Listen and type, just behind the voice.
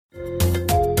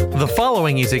The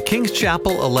following is a Kings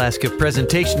Chapel, Alaska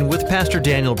presentation with Pastor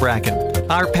Daniel Bracken.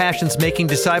 Our passion's making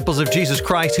disciples of Jesus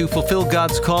Christ who fulfill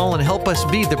God's call and help us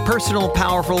be the personal,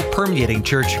 powerful, permeating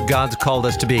church God's called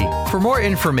us to be. For more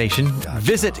information,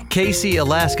 visit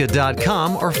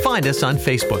kcalaska.com or find us on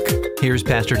Facebook. Here's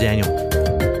Pastor Daniel.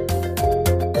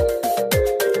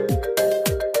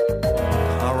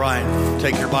 All right,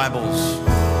 take your Bibles.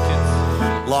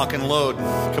 Lock and load.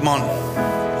 Come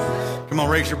on,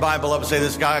 raise your Bible up and say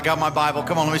this, guy, I got my Bible.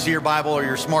 Come on, let me see your Bible or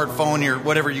your smartphone, your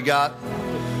whatever you got.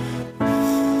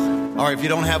 All right, if you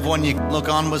don't have one, you look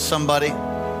on with somebody.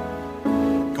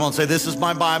 Come on, say, this is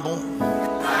my Bible.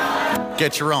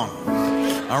 Get your own.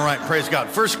 All right, praise God.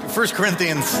 First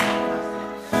Corinthians.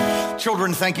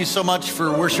 Children, thank you so much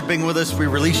for worshiping with us. We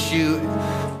released you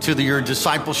to your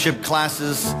discipleship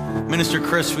classes. Minister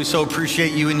Chris, we so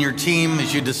appreciate you and your team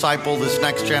as you disciple this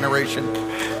next generation.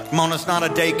 Come on, it's not a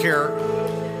daycare.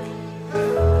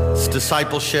 It's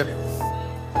discipleship.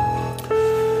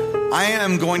 I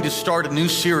am going to start a new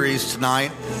series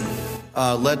tonight,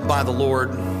 led by the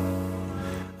Lord.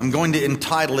 I'm going to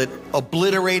entitle it,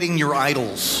 Obliterating Your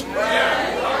Idols.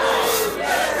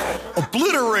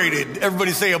 Obliterated.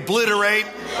 Everybody say obliterate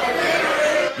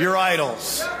your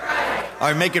idols. All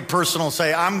right, make it personal.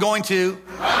 Say, I'm going to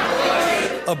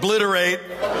obliterate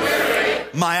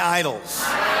my idols.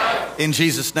 In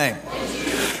Jesus' name.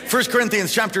 1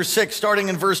 Corinthians chapter 6, starting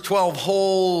in verse 12.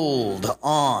 Hold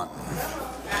on.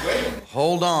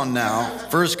 Hold on now.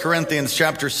 1 Corinthians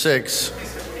chapter 6,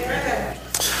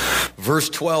 verse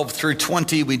 12 through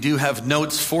 20. We do have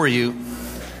notes for you.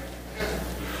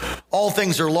 All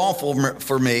things are lawful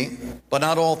for me, but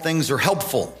not all things are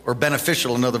helpful or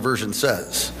beneficial, another version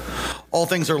says. All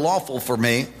things are lawful for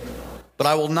me, but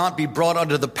I will not be brought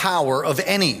under the power of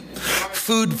any.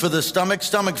 Food for the stomach,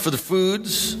 stomach for the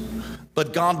foods,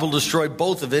 but God will destroy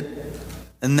both of it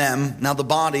and them. Now the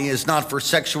body is not for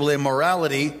sexual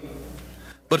immorality,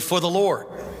 but for the Lord,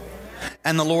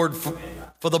 and the Lord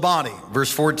for the body.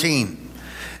 Verse 14.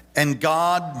 And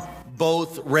God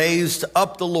both raised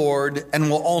up the Lord and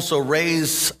will also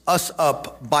raise us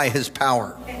up by his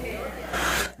power.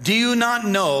 Do you not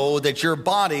know that your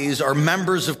bodies are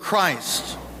members of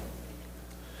Christ?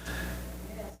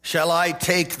 Shall I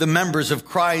take the members of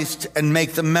Christ and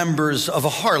make them members of a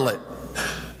harlot?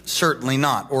 Certainly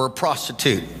not, or a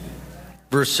prostitute.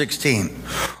 Verse 16.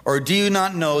 Or do you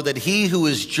not know that he who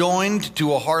is joined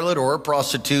to a harlot or a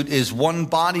prostitute is one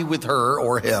body with her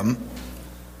or him?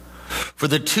 For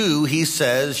the two, he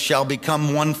says, shall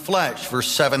become one flesh. Verse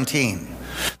 17.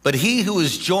 But he who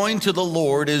is joined to the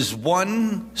Lord is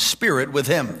one spirit with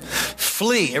him.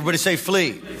 Flee. Everybody say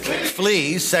flee.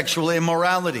 Flee sexual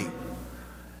immorality.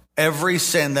 Every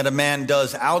sin that a man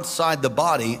does outside the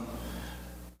body,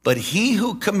 but he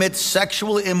who commits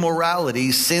sexual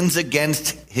immorality sins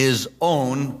against his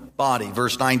own body.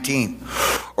 Verse 19.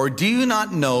 Or do you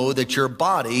not know that your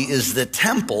body is the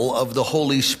temple of the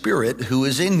Holy Spirit who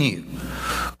is in you,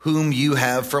 whom you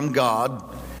have from God,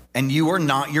 and you are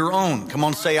not your own? Come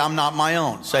on, say, I'm not my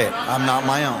own. Say it, I'm not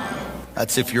my own.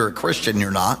 That's if you're a Christian,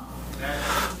 you're not.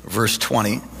 Verse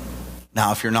 20.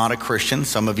 Now, if you're not a Christian,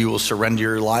 some of you will surrender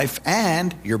your life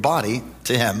and your body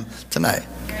to him tonight.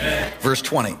 Amen. Verse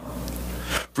 20.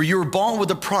 For you were bought with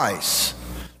a price.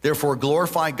 Therefore,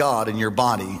 glorify God in your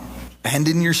body and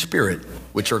in your spirit,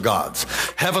 which are God's.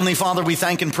 Heavenly Father, we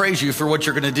thank and praise you for what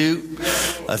you're going to do.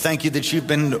 Thank you that you've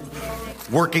been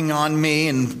working on me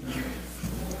and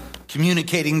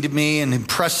communicating to me and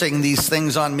impressing these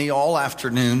things on me all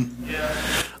afternoon.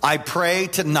 I pray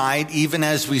tonight, even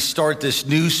as we start this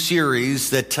new series,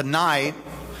 that tonight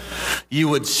you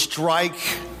would strike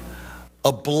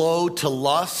a blow to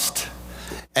lust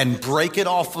and break it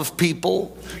off of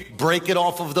people, break it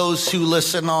off of those who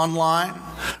listen online,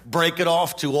 break it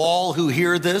off to all who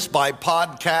hear this by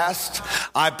podcast.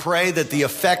 I pray that the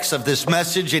effects of this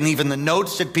message and even the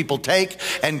notes that people take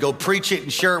and go preach it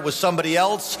and share it with somebody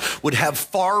else would have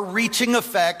far-reaching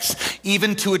effects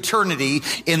even to eternity.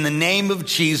 In the name of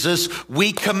Jesus,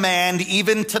 we command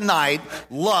even tonight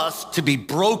lust to be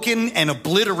broken and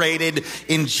obliterated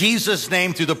in Jesus'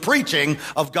 name through the preaching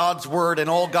of God's word. And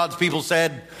all God's people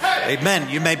said, amen.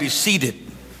 You may be seated.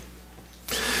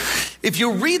 If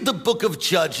you read the book of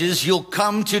Judges, you'll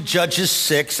come to Judges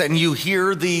 6 and you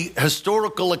hear the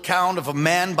historical account of a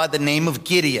man by the name of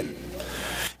Gideon.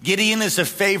 Gideon is a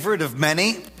favorite of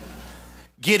many.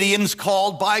 Gideon's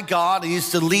called by God.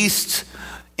 He's the least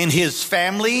in his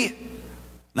family,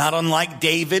 not unlike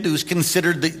David, who's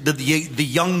considered the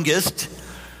youngest.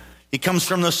 He comes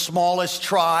from the smallest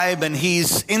tribe and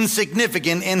he's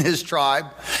insignificant in his tribe.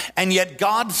 And yet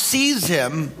God sees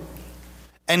him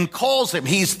and calls him.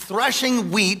 He's threshing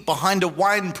wheat behind a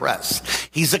winepress.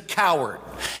 He's a coward.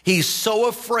 He's so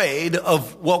afraid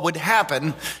of what would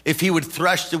happen if he would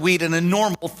thresh the wheat in a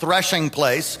normal threshing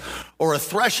place or a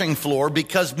threshing floor,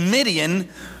 because Midian,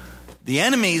 the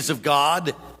enemies of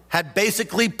God, had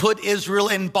basically put Israel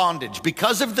in bondage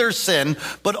because of their sin,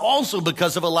 but also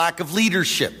because of a lack of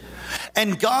leadership.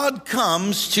 And God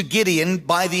comes to Gideon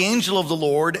by the angel of the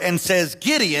Lord and says,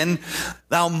 Gideon,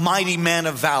 thou mighty man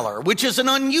of valor, which is an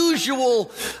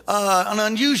unusual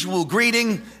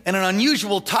greeting and an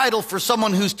unusual title for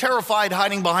someone who's terrified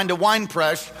hiding behind a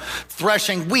winepress,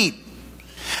 threshing wheat.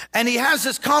 And he has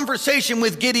this conversation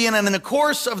with Gideon, and in the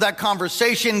course of that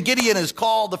conversation, Gideon is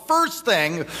called. The first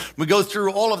thing, we go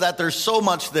through all of that, there's so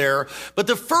much there, but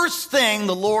the first thing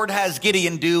the Lord has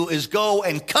Gideon do is go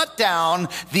and cut down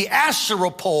the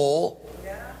Asherah pole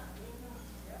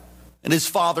in his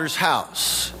father's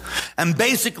house. And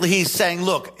basically he's saying,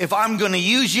 look, if I'm going to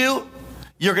use you,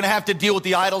 you're going to have to deal with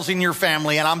the idols in your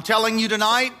family. And I'm telling you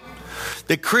tonight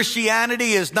that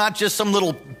Christianity is not just some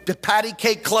little patty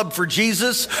cake club for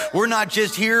Jesus. We're not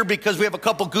just here because we have a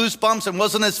couple goosebumps and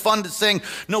wasn't as fun to sing.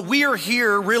 No, we are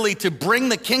here really to bring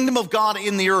the kingdom of God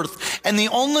in the earth. And the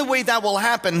only way that will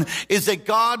happen is that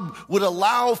God would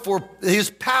allow for his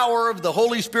power of the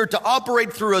Holy Spirit to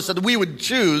operate through us, and that we would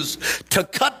choose to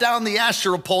cut down the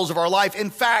Asherah poles of our life. In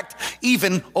fact,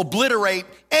 even obliterate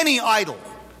any idol.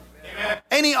 Amen.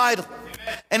 Any idol.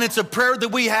 And it's a prayer that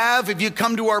we have if you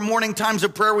come to our morning times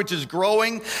of prayer, which is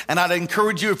growing. And I'd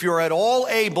encourage you, if you're at all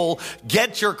able,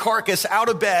 get your carcass out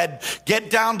of bed,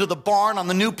 get down to the barn on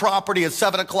the new property at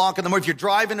 7 o'clock in the morning. If you're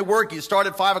driving to work, you start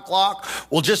at 5 o'clock.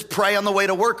 We'll just pray on the way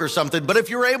to work or something. But if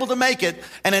you're able to make it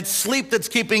and it's sleep that's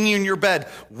keeping you in your bed,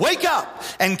 wake up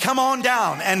and come on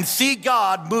down and see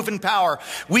God move in power.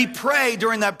 We pray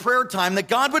during that prayer time that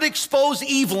God would expose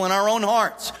evil in our own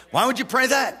hearts. Why would you pray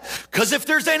that? Because if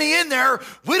there's any in there,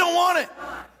 we don't want it.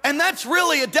 And that's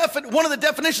really one of the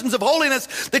definitions of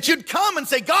holiness, that you'd come and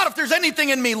say, God, if there's anything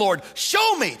in me, Lord,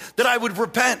 show me that I would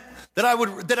repent, that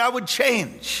I would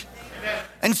change. Amen.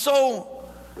 And so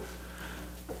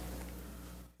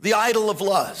the idol of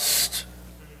lust.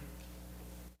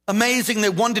 Amazing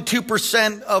that 1% to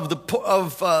 2%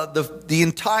 of the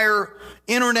entire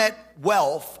internet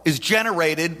wealth is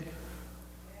generated,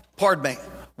 1%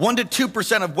 to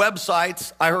 2% of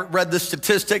websites, I read this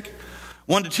statistic,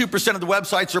 1% to 2% of the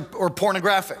websites are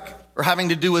pornographic or having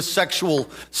to do with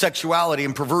sexuality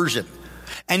and perversion.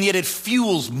 And yet it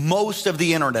fuels most of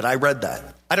the internet. I read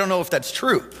that. I don't know if that's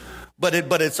true, but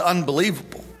it's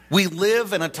unbelievable. We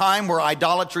live in a time where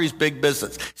idolatry is big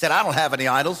business. He said, I don't have any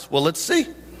idols. Well, let's see.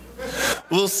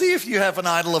 We'll see if you have an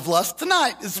idol of lust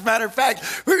tonight. As a matter of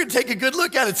fact, we're going to take a good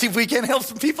look at it, see if we can help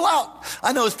some people out.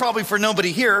 I know it's probably for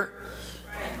nobody here.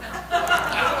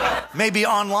 Maybe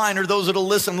online or those that'll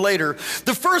listen later.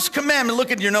 The first commandment,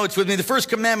 look at your notes with me. The first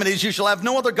commandment is, you shall have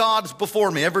no other gods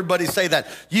before me. Everybody say that.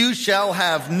 You shall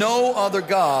have no other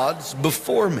gods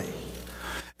before me.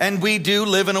 And we do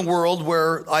live in a world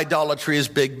where idolatry is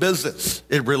big business.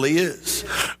 It really is.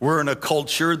 We're in a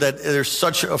culture that there's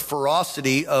such a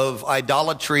ferocity of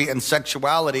idolatry and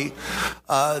sexuality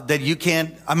that you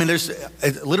can't,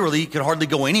 literally you can hardly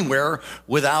go anywhere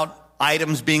without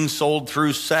items being sold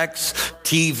through sex,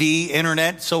 TV,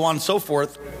 internet, so on and so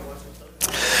forth.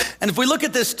 And if we look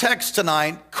at this text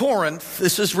tonight, Corinth,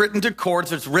 this is written to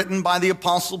Corinth. It's written by the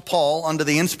Apostle Paul under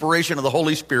the inspiration of the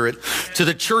Holy Spirit to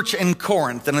the church in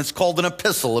Corinth, and it's called an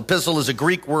epistle. Epistle is a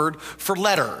Greek word for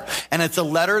letter, and it's a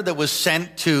letter that was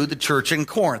sent to the church in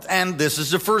Corinth. And this is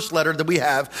the first letter that we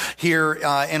have here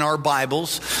in our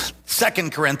Bibles. 2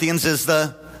 Corinthians is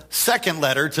the second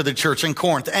letter to the church in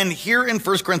Corinth. And here in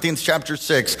 1 Corinthians chapter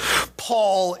 6,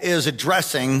 Paul is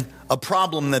addressing a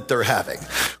problem that they're having.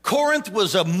 Corinth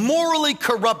was a morally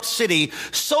corrupt city,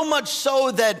 so much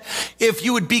so that if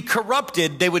you would be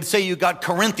corrupted, they would say you got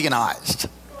Corinthianized.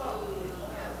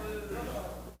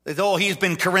 They say, oh, he's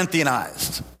been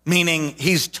Corinthianized, meaning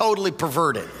he's totally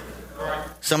perverted.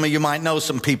 Some of you might know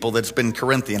some people that's been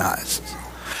Corinthianized.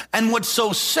 And what's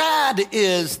so sad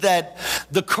is that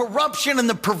the corruption and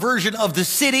the perversion of the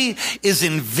city is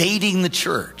invading the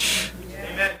church.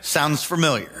 Amen. Sounds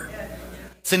familiar.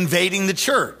 It's invading the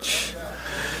church.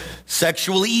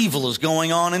 Sexual evil is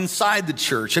going on inside the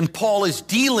church. And Paul is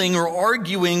dealing or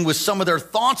arguing with some of their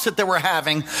thoughts that they were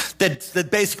having that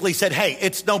basically said, hey,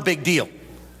 it's no big deal.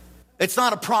 It's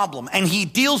not a problem. And he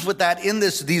deals with that in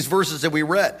these verses that we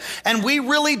read. And we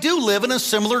really do live in a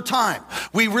similar time.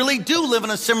 We really do live in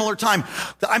a similar time.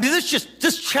 I mean,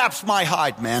 this chaps my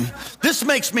hide, man. This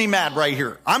makes me mad right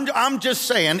here. I'm just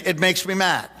saying it makes me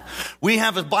mad. We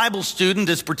have a Bible student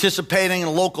that's participating in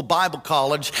a local Bible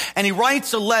college, and he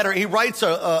writes a letter. He writes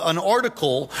an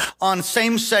article on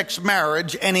same-sex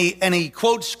marriage, and he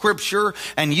quotes scripture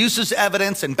and uses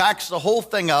evidence and backs the whole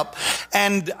thing up.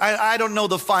 And I don't know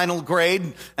the final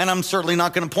grade, and I'm certainly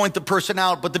not going to point the person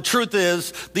out, but the truth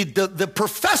is the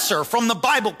professor from the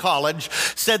Bible college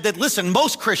said that, listen,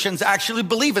 most Christians actually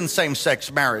believe in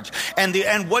same-sex marriage.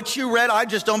 And what you read, I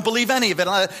just don't believe any of it.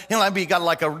 You got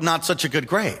like a not such a good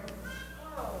grade.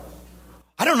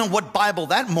 I don't know what Bible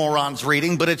that moron's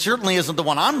reading, but it certainly isn't the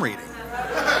one I'm reading.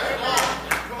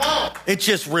 It's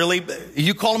just really,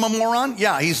 you call him a moron?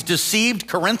 Yeah, he's deceived,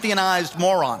 Corinthianized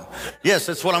moron. Yes,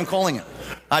 that's what I'm calling it.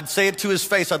 I'd say it to his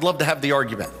face. I'd love to have the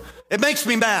argument. It makes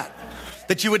me mad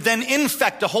that you would then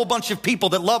infect a whole bunch of people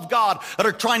that love God, that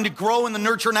are trying to grow in the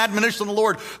nurture and admonition of the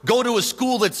Lord, go to a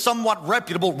school that's somewhat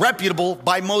reputable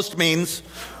by most means.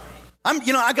 I'm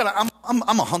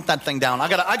gonna hunt that thing down. I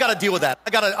gotta deal with that.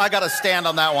 I gotta stand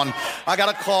on that one. I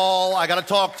gotta call. I gotta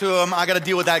talk to him. I gotta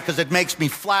deal with that because it makes me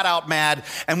flat out mad.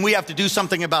 And we have to do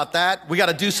something about that. We got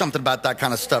to do something about that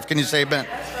kind of stuff. Can you say amen?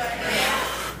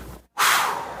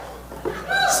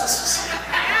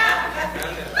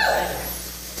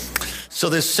 So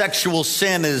this sexual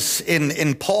sin is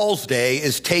in Paul's day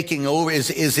is taking over,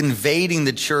 is invading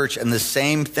the church, and the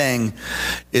same thing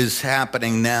is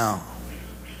happening now.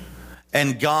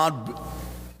 And God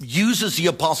uses the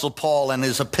Apostle Paul and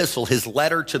his epistle, his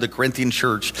letter to the Corinthian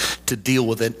church, to deal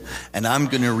with it. And I'm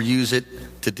going to use it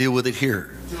to deal with it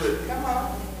here. Come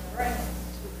on. Right.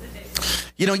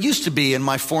 You know, it used to be in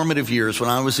my formative years when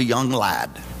I was a young lad,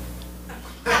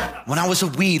 when I was a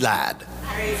wee lad,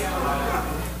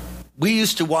 we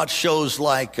used to watch shows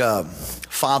like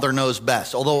Father Knows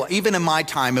Best. Although even in my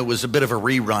time, it was a bit of a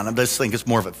rerun. I just think it's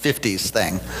more of a 50s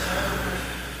thing.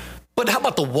 But how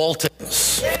about the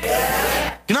Waltons?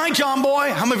 Good night, John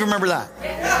Boy. How many of you remember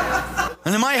that?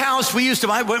 And in my house, we used to,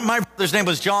 my brother's name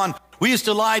was John. We used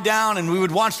to lie down and we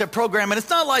would watch that program. And it's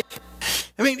not like,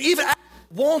 I mean, even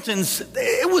Waltons,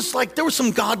 it was like there was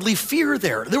some godly fear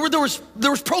there. There was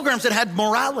programs that had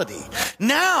morality.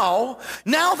 Now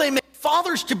they make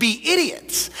fathers to be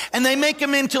idiots, and they make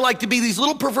them into like to be these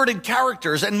little perverted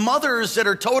characters, and mothers that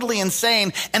are totally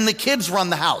insane, and the kids run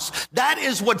the house. That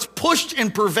is what's pushed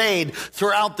and pervade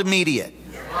throughout the media.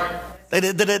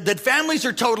 That families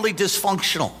are totally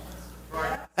dysfunctional.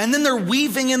 And then they're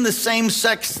weaving in the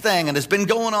same-sex thing, and it's been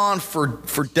going on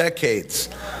for decades.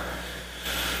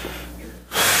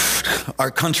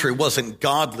 Our country wasn't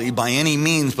godly by any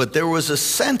means, but there was a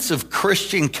sense of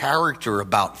Christian character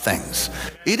about things.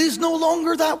 It is no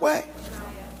longer that way.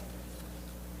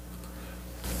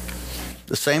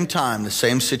 The same time, the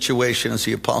same situation as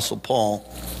the Apostle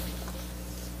Paul,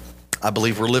 I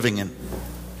believe we're living in.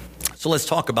 So let's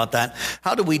talk about that.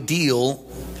 How do we deal,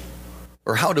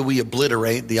 or how do we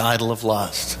obliterate the idol of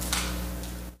lust?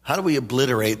 How do we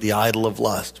obliterate the idol of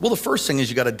lust? Well, the first thing is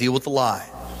you got to deal with the lie.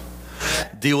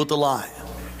 Deal with the lie.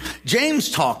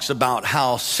 James talks about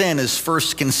how sin is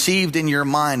first conceived in your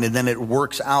mind and then it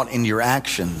works out in your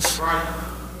actions.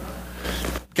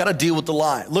 Got to deal with the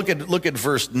lie. Look at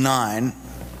verse 9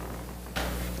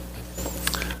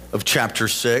 of chapter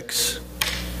 6.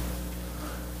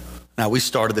 Now we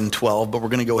started in 12, but we're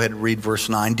going to go ahead and read verse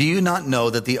 9. Do you not know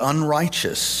that the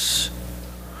unrighteous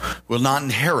will not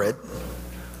inherit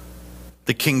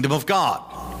the kingdom of God?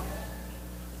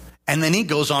 And then he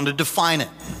goes on to define it.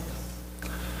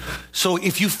 So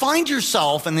if you find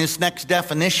yourself in this next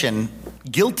definition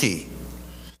guilty,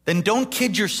 then don't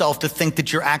kid yourself to think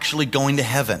that you're actually going to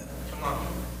heaven.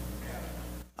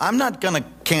 I'm not going to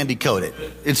candy coat it.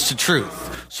 It's the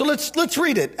truth. So let's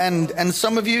read it. And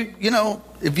some of you,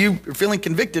 if you're feeling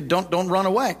convicted, don't run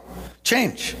away.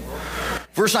 Change.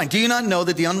 Verse 9, do you not know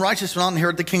that the unrighteous will not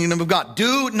inherit the kingdom of God?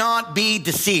 Do not be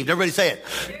deceived. Everybody say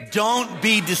it. Don't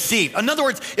be deceived. In other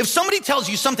words, if somebody tells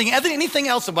you something, anything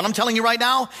else of what I'm telling you right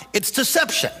now, it's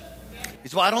deception.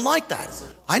 It's why I don't like that.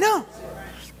 I know.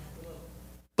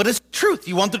 But it's truth.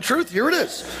 You want the truth? Here it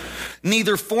is.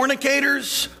 Neither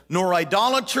fornicators, nor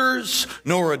idolaters,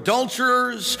 nor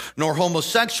adulterers, nor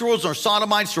homosexuals, nor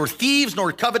sodomites, nor thieves,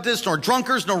 nor covetous, nor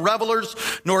drunkards, nor revelers,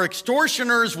 nor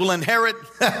extortioners will inherit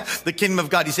the kingdom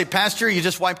of God. You say, Pastor, you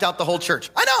just wiped out the whole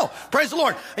church. I know. Praise the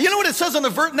Lord. You know what it says on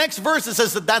the next verse? It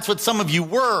says that that's what some of you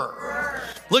were.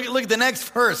 Look at the next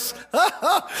verse.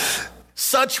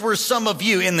 Such were some of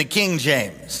you in the King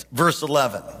James, verse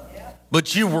 11.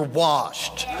 But you were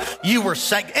washed. You were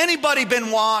anybody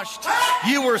been washed?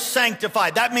 You were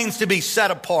sanctified. That means to be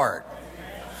set apart.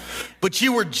 but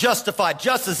you were justified,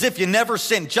 just as if you never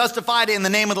sinned, justified in the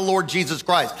name of the Lord Jesus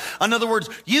Christ. In other words,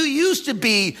 you used to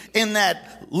be in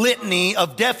that litany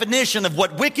of definition of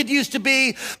what wicked used to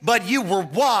be, but you were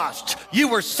washed, you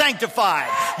were sanctified,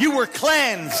 you were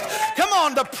cleansed. Come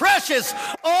on, the precious,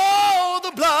 oh,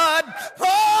 the blood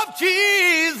of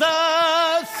Jesus.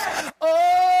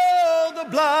 Oh, the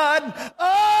blood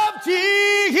of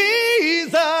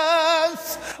Jesus.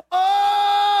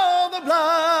 Oh, the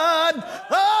blood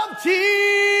of Jesus.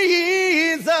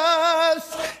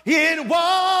 It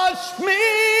washed me.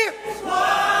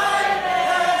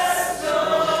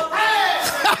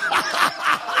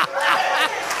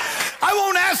 I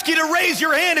won't ask you to raise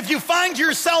your hand if you find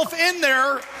yourself in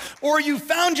there or you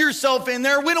found yourself in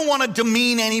there. We don't want to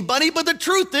demean anybody, but the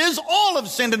truth is all have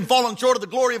sinned and fallen short of the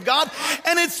glory of God,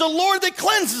 and it's the Lord that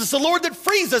cleanses us, the Lord that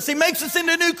frees us. He makes us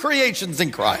into new creations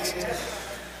in Christ.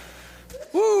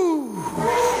 Woo.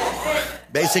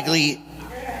 Basically,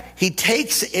 he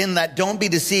takes in that don't be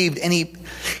deceived, and he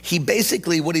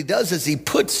basically, what he does is he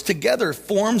puts together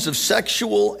forms of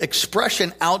sexual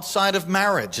expression outside of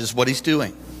marriage is what he's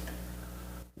doing.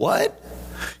 What?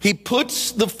 He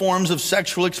puts the forms of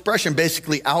sexual expression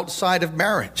basically outside of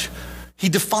marriage. He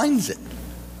defines it.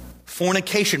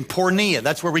 Fornication, porneia,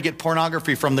 that's where we get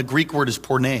pornography from. The Greek word is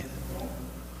porneia.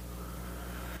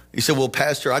 He said, well,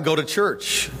 Pastor, I go to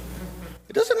church.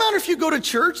 It doesn't matter if you go to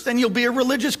church, then you'll be a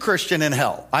religious Christian in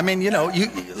hell. I mean,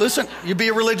 listen, you'll be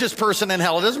a religious person in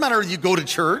hell. It doesn't matter if you go to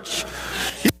church.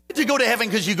 You get to go to heaven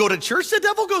because you go to church. The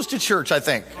devil goes to church, I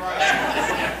think.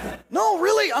 No,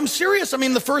 really, I'm serious. I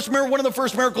mean, one of the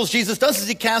first miracles Jesus does is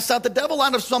he casts out the devil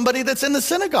out of somebody that's in the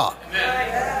synagogue.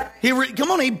 He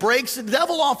breaks the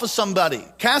devil off of somebody.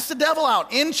 Casts the devil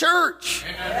out in church.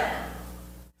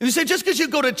 You say, just because you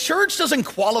go to church doesn't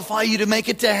qualify you to make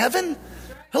it to heaven?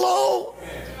 Hello?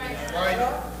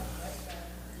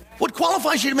 What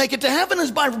qualifies you to make it to heaven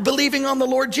is by believing on the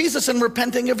Lord Jesus and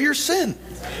repenting of your sin.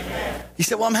 He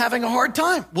said, well, I'm having a hard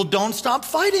time. Well, don't stop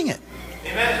fighting it.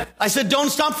 Amen. I said,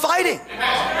 don't stop fighting.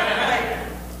 Amen.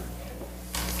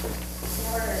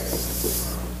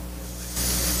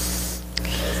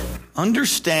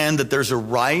 Understand that there's a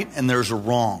right and there's a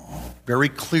wrong. Very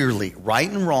clearly, right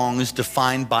and wrong is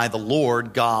defined by the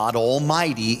Lord God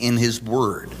Almighty in His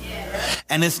Word.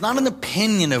 And it's not an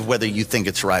opinion of whether you think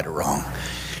it's right or wrong.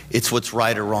 It's what's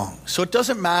right or wrong. So it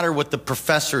doesn't matter what the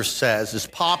professor says is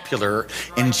popular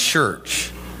in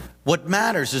church. What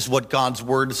matters is what God's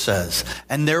Word says.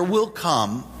 And there will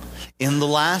come, in the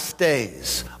last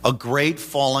days, a great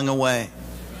falling away.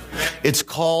 It's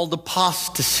called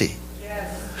apostasy.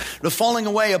 The falling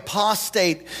away,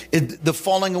 apostate, the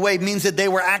falling away means that they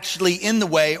were actually in the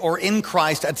way or in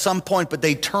Christ at some point, but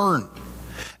they turned.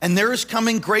 And there is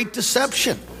coming great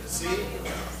deception.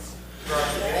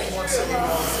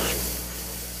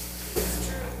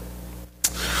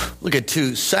 Look at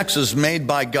 2. Sex is made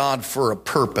by God for a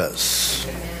purpose.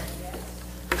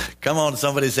 Come on,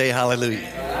 somebody say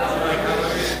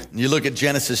hallelujah. You look at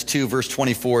Genesis 2, verse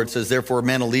 24. It says, therefore a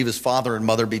man will leave his father and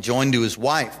mother, be joined to his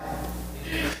wife,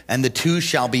 and the two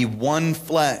shall be one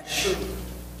flesh. It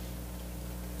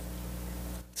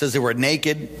says they were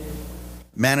naked,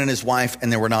 man and his wife,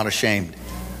 and they were not ashamed.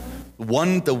 They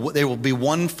will be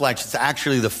one flesh. It's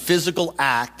actually the physical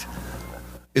act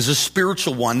is a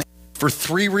spiritual one for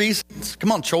 3 reasons.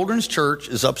 Come on, Children's Church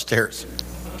is upstairs.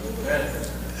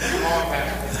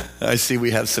 I see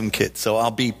we have some kids, so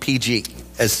I'll be PG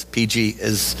as,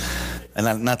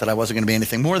 and not that I wasn't going to be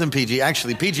anything more than PG.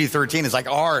 Actually, PG-13 is like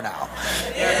R now.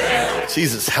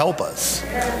 Jesus, help us.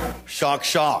 Shock,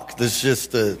 shock. This is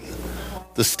just the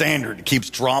standard. It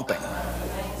keeps dropping.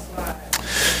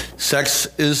 Sex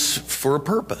is for a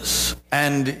purpose.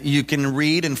 And you can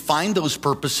read and find those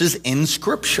purposes in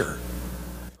Scripture.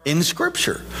 In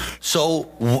Scripture. So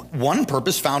one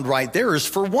purpose found right there is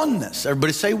for oneness.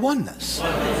 Everybody say oneness.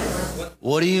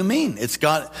 What do you mean?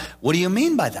 What do you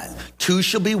mean by that? 2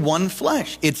 shall be one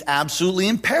flesh. It's absolutely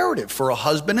imperative for a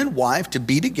husband and wife to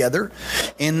be together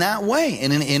in that way,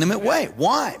 in an intimate way.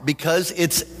 Why? Because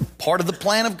it's part of the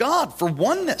plan of God for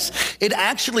oneness. It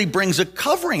actually brings a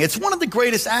covering. It's one of the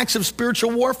greatest acts of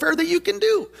spiritual warfare that you can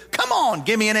do. Come on,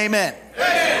 give me an amen.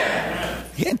 Amen.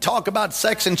 You can't talk about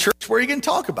sex in church. Where are you going to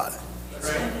talk about it?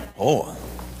 Oh.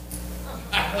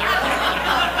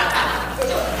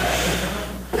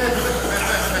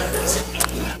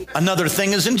 Another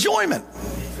thing is enjoyment.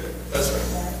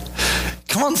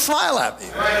 Come on, smile at me.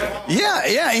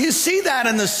 Yeah. You see that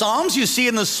in the Psalms. You see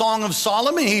in the Song of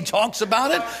Solomon. He talks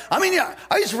about it. I mean, yeah.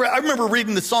 I remember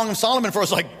reading the Song of Solomon before. I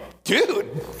was like, dude.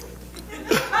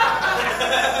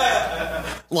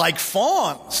 Like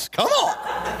fawns. Come on.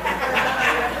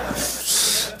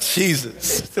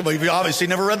 Jesus. You've obviously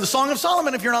never read the Song of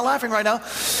Solomon if you're not laughing right now.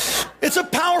 It's a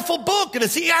powerful book, and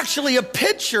it's actually a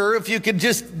picture. If you could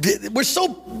just,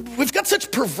 we've got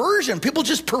such perversion. People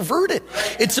just pervert it.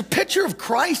 It's a picture of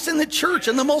Christ and the church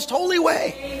in the most holy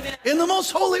way. In the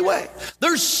most holy way.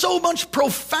 There's so much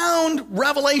profound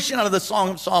revelation out of the Song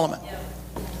of Solomon.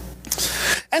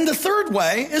 And the third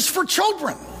way is for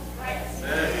children.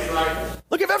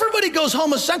 Look, if everybody goes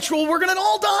homosexual, we're going to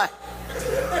all die.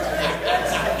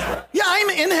 Yeah, I'm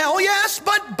in hell, yes,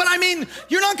 but I mean,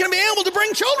 you're not going to be able to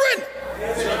bring children.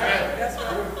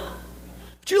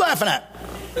 What you laughing at?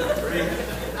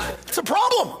 It's a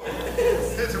problem.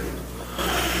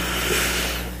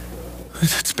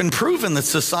 It's been proven that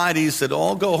societies that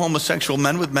all go homosexual,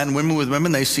 men with men, women with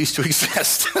women, they cease to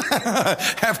exist.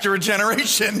 After a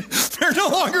generation, they're no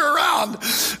longer around.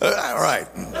 All right.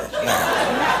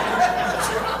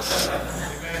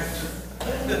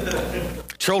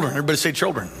 Children, everybody say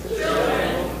children.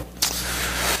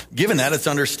 Given that, it's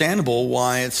understandable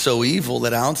why it's so evil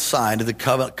that outside of the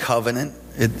covenant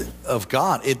of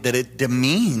God, it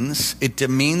demeans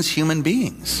human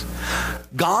beings.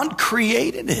 God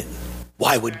created it.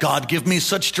 Why would God give me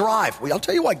such drive? Well, I'll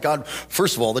tell you why God,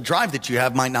 first of all, the drive that you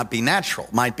have might not be natural,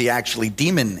 might be actually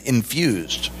demon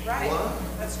infused. Right.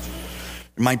 That's true.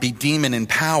 It might be demon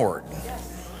empowered.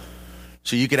 Yes.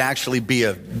 So you could actually be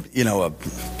a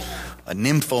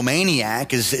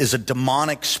nymphomaniac is a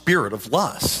demonic spirit of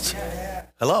lust.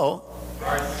 Hello?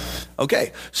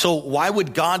 Okay, so why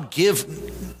would God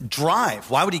give drive?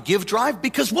 Why would he give drive?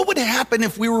 Because what would happen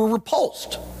if we were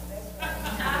repulsed?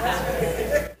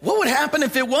 What would happen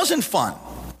if it wasn't fun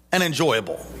and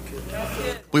enjoyable?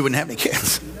 We wouldn't have any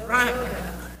kids.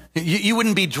 You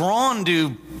wouldn't be drawn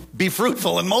to be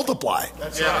fruitful and multiply.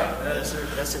 That's right.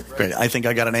 That's it. Great. I think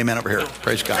I got an amen over here.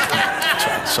 Praise God.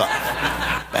 So,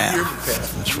 bam.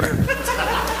 That's right.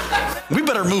 We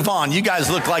better move on. You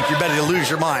guys look like you're ready to lose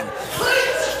your mind.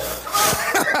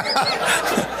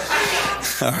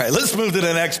 All right, let's move to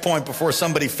the next point before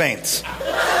somebody faints.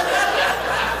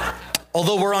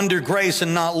 Although we're under grace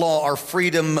and not law, our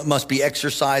freedom must be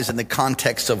exercised in the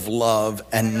context of love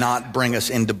and not bring us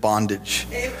into bondage.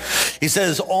 He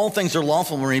says, all things are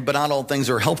lawful for me, but not all things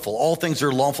are helpful. All things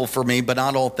are lawful for me, but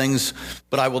not all things,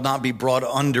 but I will not be brought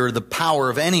under the power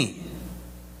of any.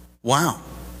 Wow.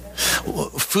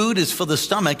 Food is for the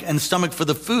stomach and stomach for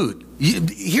the food.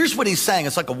 Here's what he's saying.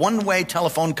 It's like a one-way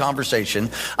telephone conversation.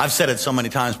 I've said it so many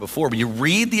times before, but you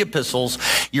read the epistles,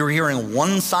 you're hearing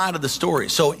one side of the story.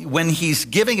 So when he's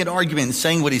giving an argument and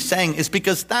saying what he's saying, it's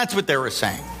because that's what they were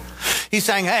saying. He's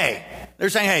saying, they're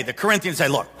saying, the Corinthians say,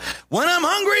 look, when I'm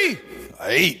hungry,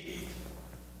 I eat.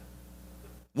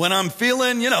 When I'm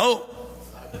feeling,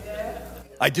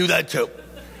 I do that too.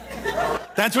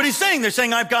 That's what he's saying. They're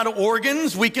saying, I've got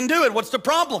organs, we can do it. What's the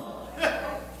problem?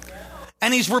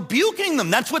 And he's rebuking them.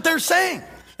 That's what they're saying.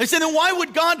 They say, then why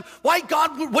would God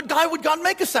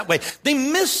make us that way? They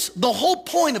miss the whole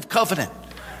point of covenant.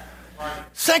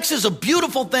 Sex is a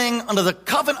beautiful thing under the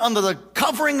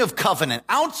covering of covenant.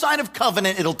 Outside of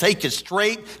covenant, it'll take you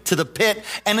straight to the pit,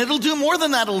 and it'll do more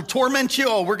than that. It'll torment you.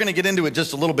 Oh, we're going to get into it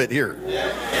just a little bit here.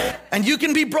 And you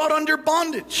can be brought under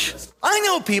bondage. I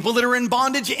know people that are in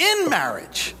bondage in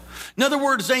marriage. In other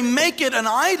words, they make it an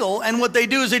idol, and what they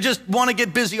do is they just want to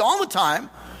get busy all the time.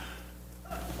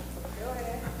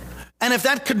 And if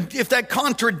that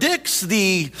contradicts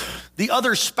the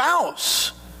other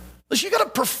spouse, you got to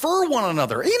prefer one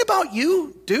another. It ain't about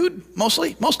you, dude.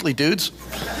 Mostly dudes.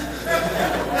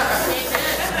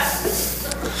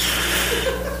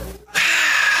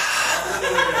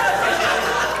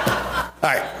 All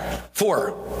right,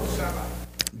 4.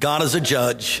 God is a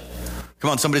judge. Come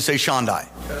on, somebody say Shandai.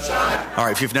 All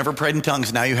right, if you've never prayed in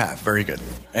tongues, now you have. Very good.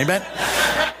 Amen?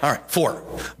 All right, 4.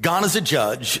 God is a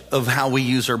judge of how we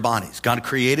use our bodies. God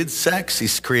created sex.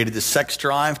 He's created the sex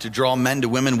drive to draw men to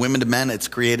women, women to men. It's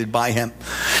created by him.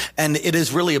 And it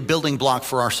is really a building block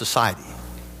for our society.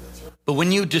 But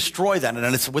when you destroy that,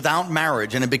 and it's without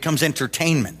marriage, and it becomes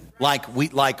entertainment,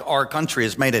 like our country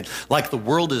has made it, like the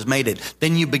world has made it,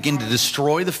 then you begin to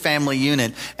destroy the family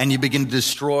unit, and you begin to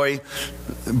destroy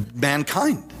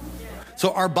mankind.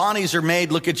 So our bodies are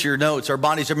made, look at your notes, our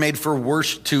bodies are made for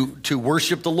worship, to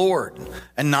worship the Lord,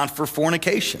 and not for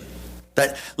fornication.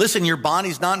 Listen, your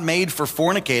body's not made for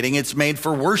fornicating, it's made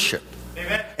for worship.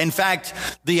 Amen. In fact,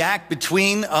 the act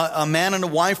between a man and a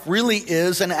wife really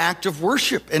is an act of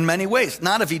worship in many ways.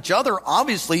 Not of each other,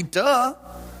 obviously, duh.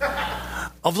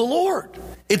 Of the Lord.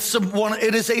 It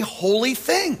is a holy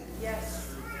thing.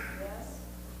 Yes.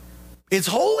 It's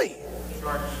holy.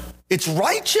 It's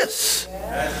righteous.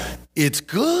 It's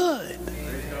good.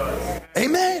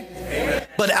 Amen.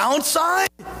 But outside,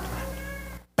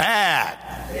 bad.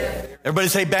 Everybody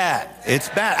say bad. It's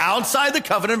bad. Outside the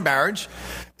covenant marriage,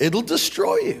 it'll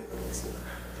destroy you.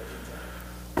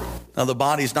 Now, the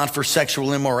body's not for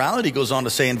sexual immorality, he goes on to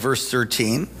say in verse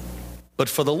 13, but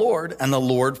for the Lord, and the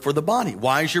Lord for the body.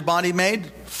 Why is your body made?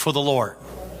 For the Lord.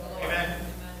 Amen.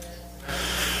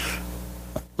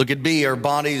 Look at B, our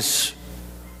bodies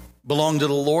belong to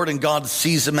the Lord, and God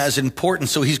sees them as important,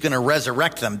 so he's going to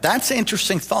resurrect them. That's an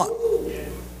interesting thought.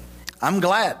 I'm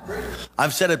glad.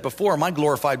 I've said it before, my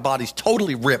glorified body's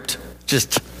totally ripped.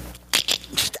 Just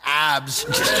abs.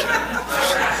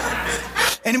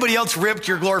 Anybody else ripped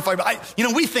your glorified body?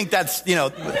 We think that's,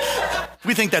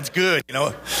 we think that's good,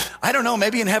 I don't know,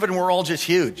 maybe in heaven we're all just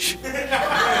huge.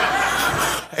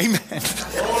 Amen.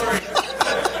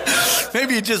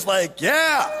 Maybe you're just like,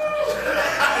 yeah.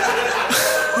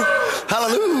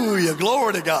 Hallelujah,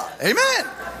 glory to God. Amen.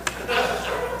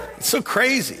 It's so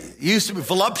crazy.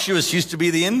 Voluptuous used to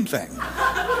be the in thing.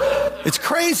 It's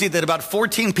crazy that about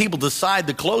 14 people decide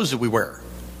the clothes that we wear.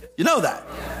 You know that.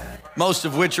 Most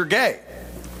of which are gay.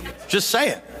 Just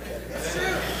saying.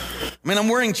 I'm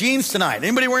wearing jeans tonight.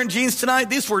 Anybody wearing jeans tonight?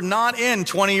 These were not in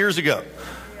 20 years ago.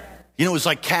 It was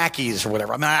like khakis or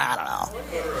whatever. I don't know.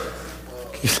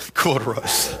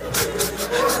 Corduroys.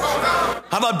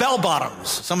 How about bell bottoms?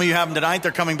 Some of you have them tonight.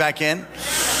 They're coming back in.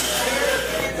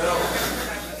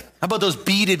 How about those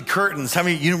beaded curtains? How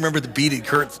many of you remember the beaded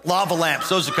curtains? Lava lamps.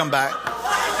 Those will come back.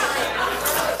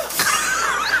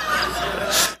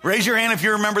 Raise your hand if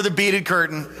you remember the beaded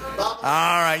curtain. All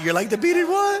right. You're like, the beaded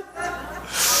what?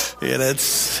 Yeah,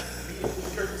 that's...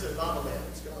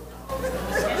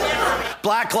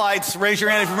 Black lights. Raise your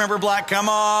hand if you remember black. Come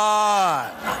on.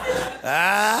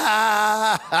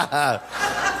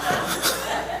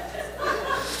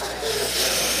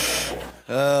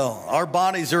 Oh, our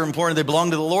bodies are important. They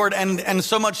belong to the Lord, and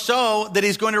so much so that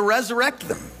he's going to resurrect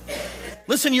them.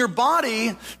 Listen, your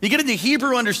body, you get into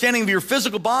Hebrew understanding of your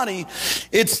physical body,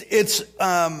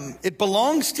 it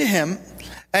belongs to him,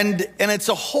 and it's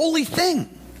a holy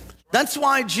thing. That's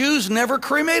why Jews never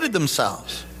cremated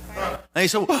themselves. And they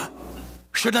say,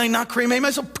 should I not cremate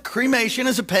myself? Cremation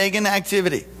is a pagan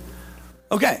activity.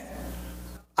 Okay.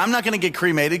 I'm not going to get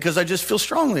cremated because I just feel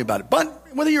strongly about it. But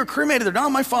whether you're cremated or not,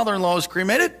 my father-in-law is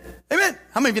cremated. Amen.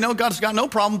 How many of you know God's got no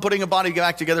problem putting a body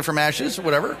back together from ashes or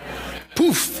whatever?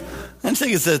 Poof. I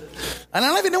think and I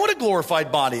don't even know what a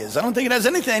glorified body is. I don't think it has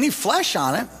any flesh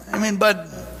on it. But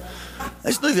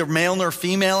there's neither male nor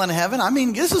female in heaven.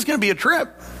 This is going to be a trip.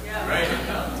 Yeah. Right.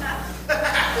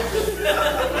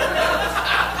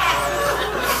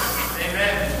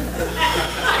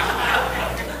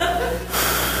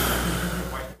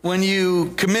 When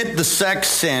you commit the sex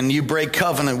sin, you break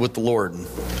covenant with the Lord.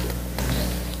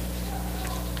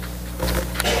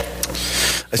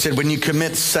 I said, when you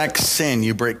commit sex sin,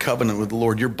 you break covenant with the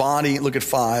Lord. Your body, look at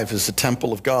 5, is the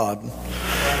temple of God,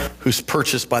 who's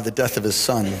purchased by the death of his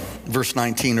son. Verse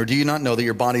 19, or do you not know that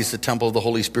your body is the temple of the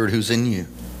Holy Spirit who's in you,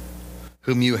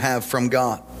 whom you have from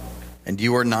God, and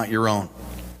you are not your own?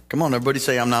 Come on, everybody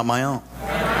say, I'm not my own.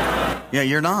 Yeah,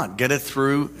 you're not. Get it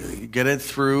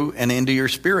through and into your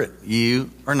spirit. You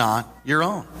are not your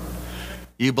own.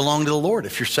 You belong to the Lord.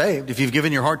 If you're saved, if you've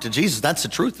given your heart to Jesus, that's the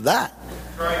truth of that.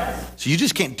 Right. So you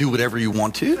just can't do whatever you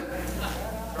want to.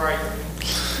 Right.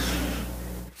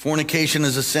 Fornication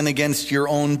is a sin against your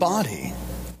own body.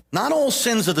 Not all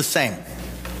sins are the same.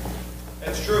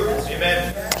 That's true.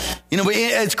 Amen.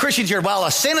 As Christians here, well,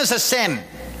 a sin is a sin.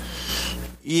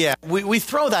 Yeah, we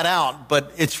throw that out,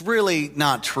 but it's really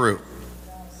not true.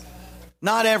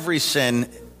 Not every sin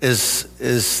is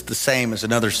the same as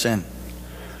another sin.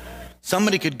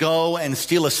 Somebody could go and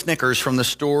steal a Snickers from the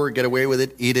store, get away with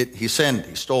it, eat it. He sinned.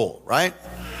 He stole, right?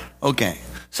 Okay.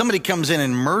 Somebody comes in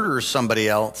and murders somebody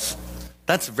else.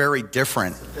 That's very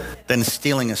different than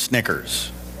stealing a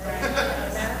Snickers.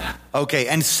 Okay.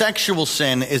 And sexual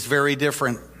sin is very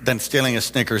different than stealing a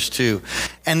Snickers too.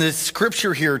 And the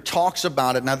scripture here talks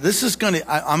about it. Now this is going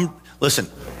to, listen,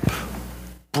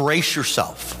 brace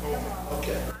yourself.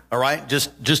 All right,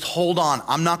 just hold on.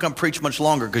 I'm not going to preach much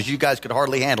longer because you guys could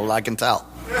hardly handle it, I can tell.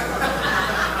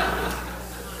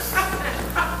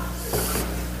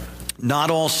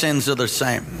 Not all sins are the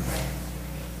same.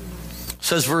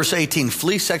 Says verse 18,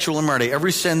 flee sexual immorality.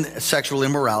 Every sin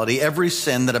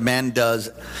that a man does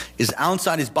is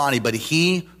outside his body, but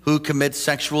he who commits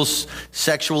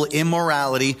sexual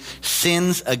immorality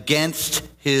sins against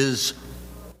his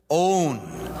own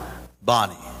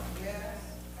body.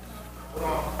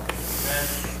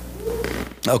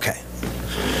 Okay.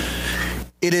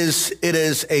 It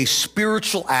is a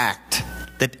spiritual act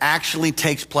that actually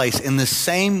takes place in the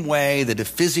same way that if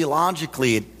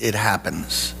physiologically it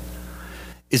happens,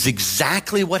 is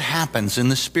exactly what happens in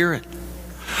the spirit.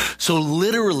 So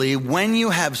literally, when you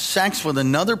have sex with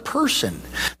another person,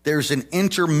 there's an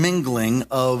intermingling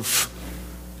of,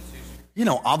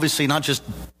 obviously not just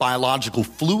biological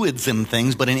fluids and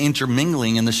things, but an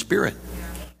intermingling in the spirit.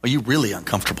 Are you really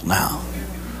uncomfortable now?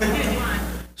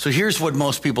 So here's what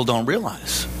most people don't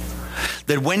realize.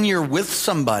 That when you're with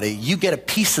somebody, you get a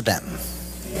piece of them.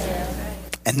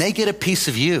 And they get a piece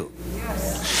of you.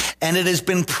 And it has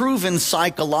been proven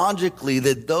psychologically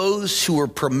that those who are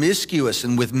promiscuous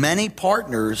and with many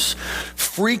partners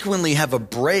frequently have a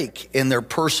break in their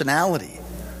personality.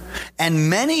 And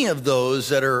many of those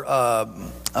that are,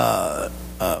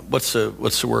 what's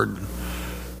the word?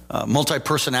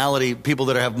 Multi-personality, people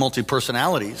that have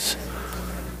multi-personalities.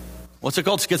 What's it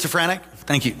called? Schizophrenic?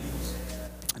 Thank you.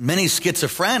 Many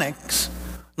schizophrenics,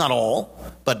 not all,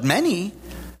 but many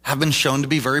have been shown to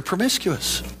be very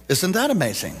promiscuous. Isn't that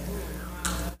amazing?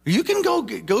 You can go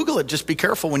Google it. Just be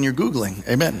careful when you're Googling.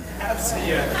 Amen.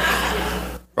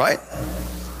 Right?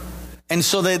 And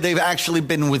so they've actually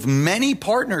been with many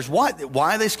partners. Why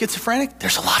are they schizophrenic?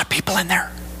 There's a lot of people in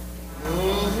there.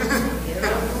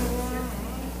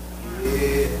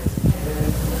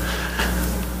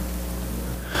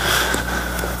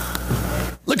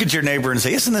 Look at your neighbor and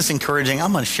say, isn't this encouraging?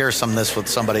 I'm going to share some of this with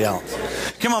somebody else.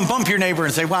 Come on, bump your neighbor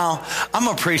and say, wow, I'm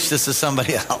going to preach this to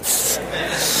somebody else.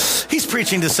 He's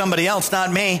preaching to somebody else,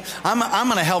 not me. I'm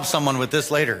going to help someone with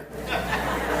this later.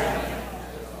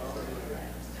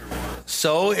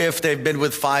 So if they've been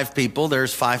with 5 people,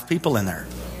 there's 5 people in there.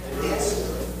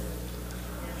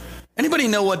 Anybody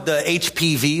know what the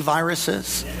HPV virus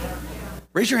is?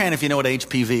 Raise your hand if you know what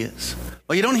HPV is.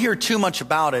 Well, you don't hear too much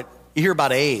about it. You hear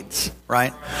about AIDS,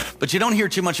 right? But you don't hear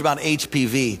too much about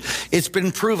HPV. It's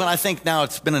been proven, I think now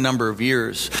it's been a number of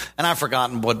years, and I've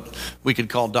forgotten what we could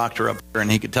call Doctor up here and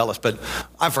he could tell us, but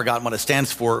I've forgotten what it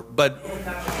stands for. But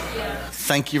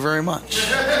thank you very much.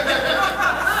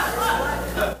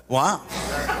 Wow.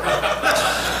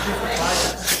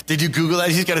 Did you Google that?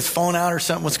 He's got his phone out or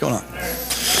something? What's going on?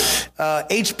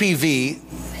 HPV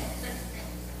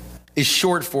is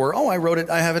short for, I wrote it,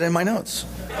 I have it in my notes.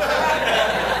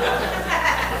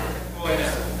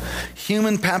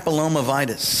 Human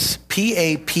papillomavirus.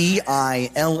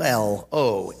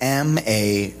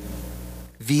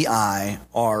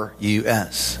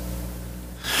 PAPILLOMAVIRUS.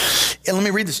 And let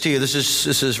me read this to you.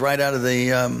 This is right out of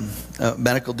the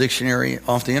medical dictionary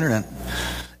off the internet.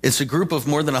 It's a group of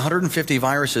more than 150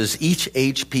 viruses. Each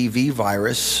HPV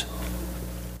virus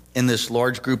in this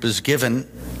large group is given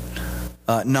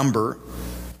number,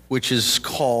 which is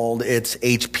called its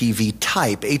HPV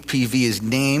type. HPV is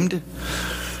named,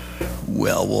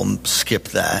 well, we'll skip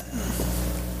that.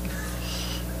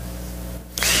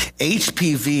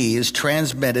 HPV is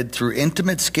transmitted through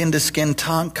intimate skin-to-skin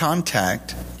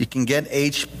contact. You can get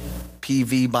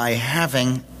HPV by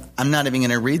having, I'm not even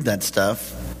going to read that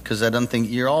stuff because I don't think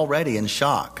you're already in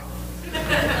shock.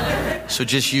 So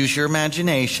just use your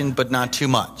imagination, but not too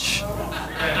much.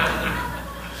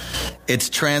 It's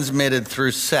transmitted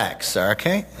through sex,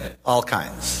 okay? All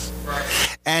kinds.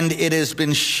 And it has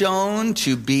been shown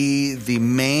to be the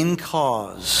main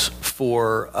cause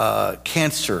for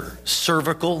cancer,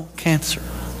 cervical cancer.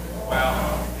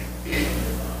 Wow.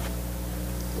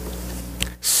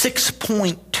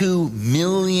 6.2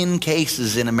 million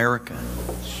cases in America.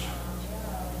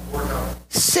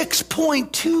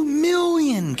 6.2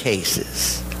 million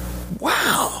cases.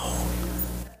 Wow.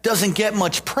 Doesn't get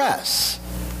much press.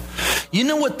 You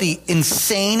know what the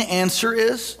insane answer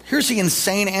is? Here's the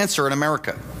insane answer in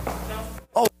America.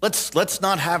 Oh, let's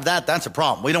not have that. That's a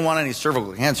problem. We don't want any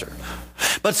cervical cancer.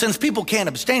 But since people can't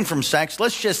abstain from sex,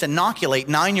 let's just inoculate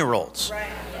 9-year-olds.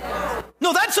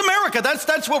 No, that's America.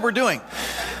 That's what we're doing.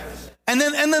 And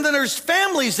then there's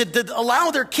families that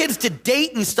allow their kids to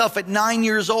date and stuff at 9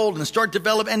 years old and start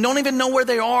developing and don't even know where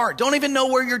they are. Don't even know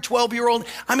where your 12-year-old.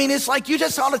 I mean, it's like you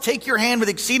just ought to take your hand with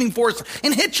exceeding force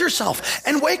and hit yourself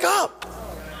and wake up.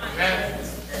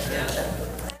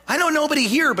 I know nobody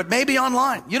here, but maybe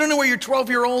online. You don't know where your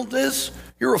 12-year-old is?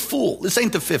 You're a fool. This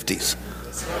ain't the 50s.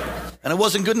 And it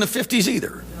wasn't good in the 50s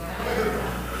either.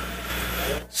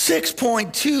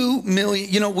 6.2 million.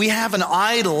 You know, we have an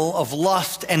idol of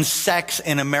lust and sex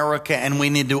in America, and we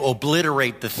need to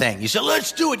obliterate the thing. You say,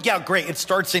 let's do it. Yeah, great. It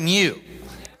starts in you.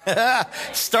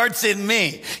 Starts in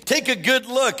me. Take a good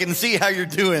look and see how you're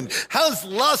doing. How's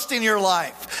lust in your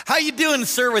life? How you doing,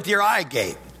 sir, with your eye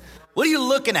gate? What are you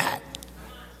looking at?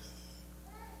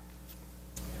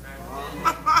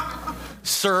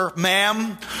 sir,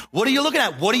 ma'am, what are you looking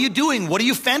at? What are you doing? What are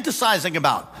you fantasizing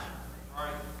about?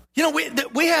 You know,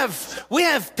 we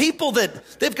have people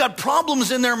that they've got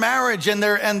problems in their marriage and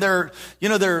there's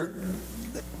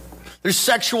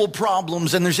sexual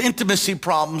problems and there's intimacy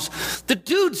problems. The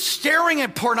dude's staring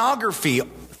at pornography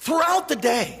throughout the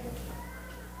day.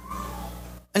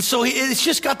 And so it's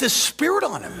just got this spirit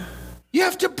on him. You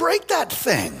have to break that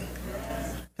thing.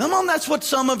 Come on, that's what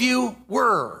some of you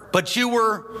were. But you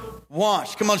were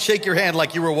washed. Come on, shake your hand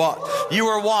like you were washed. You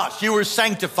were washed. You were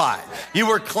sanctified. You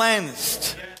were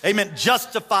cleansed. Amen.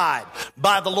 Justified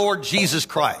by the Lord Jesus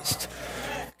Christ.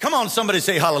 Come on, somebody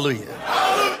say hallelujah.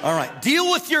 All right.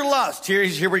 Deal with your lust.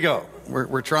 Here we go.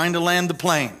 We're trying to land the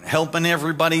plane, helping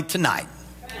everybody tonight.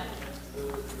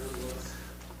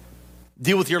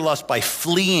 Deal with your lust by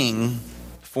fleeing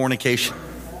fornication.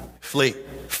 Flee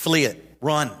it.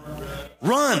 Run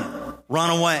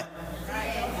away.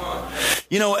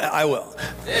 You know, I will.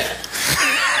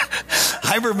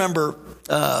 I remember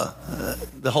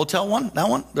the hotel one, that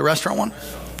one, the restaurant one.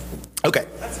 Okay.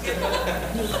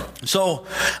 So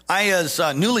I was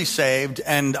newly saved,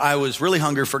 and I was really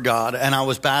hungry for God, and I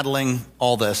was battling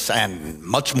all this and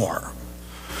much more.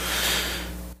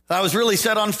 I was really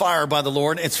set on fire by the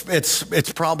Lord.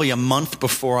 It's probably a month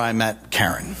before I met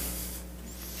Karen.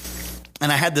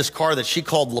 And I had this car that she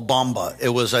called La Bamba. It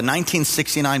was a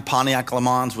 1969 Pontiac Le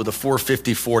Mans with a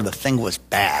 454. The thing was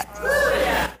bad.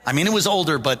 I mean, it was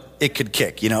older, but it could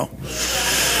kick, you know.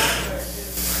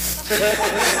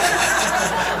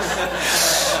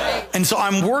 And so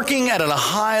I'm working at a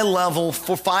high-level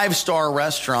 5-star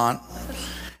restaurant,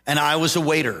 and I was a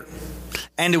waiter.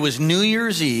 And it was New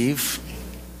Year's Eve.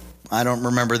 I don't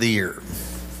remember the year.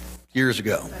 Years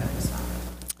ago.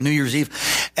 New Year's Eve.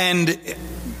 And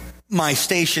my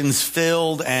station's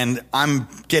filled, and I'm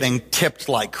getting tipped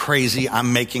like crazy.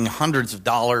 I'm making hundreds of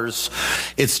dollars.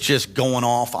 It's just going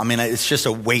off. I mean, it's just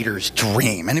a waiter's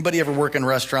dream. Anybody ever work in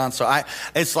restaurants? So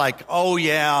it's like, oh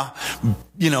yeah,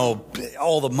 you know,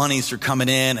 all the monies are coming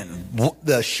in, and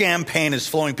the champagne is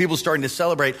flowing. People starting to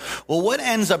celebrate. Well, what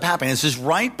ends up happening? This is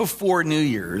right before New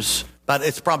Year's. But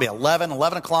it's probably 11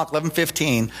 o'clock,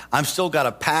 11:15. I've still got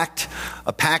a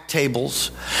packed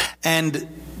tables, and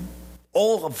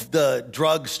all of the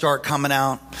drugs start coming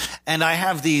out, and I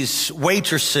have these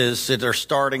waitresses that are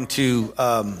starting to,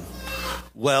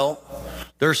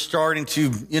 they're starting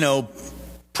to, you know,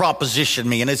 proposition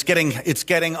me, and it's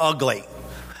getting ugly,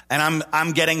 and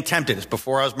I'm getting tempted. It's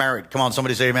before I was married. Come on,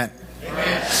 somebody say amen.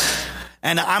 Amen.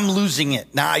 And I'm losing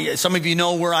it. Now, some of you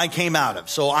know where I came out of.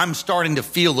 So I'm starting to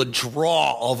feel the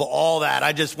draw of all that.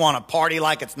 I just want to party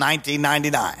like it's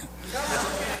 1999.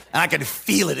 And I can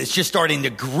feel it. It's just starting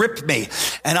to grip me.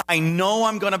 And I know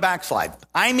I'm going to backslide.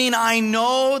 I mean, I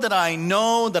know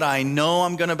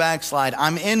I'm going to backslide.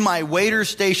 I'm in my waiter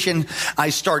station. I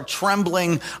start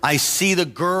trembling. I see the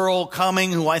girl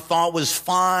coming who I thought was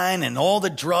fine, and all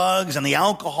the drugs and the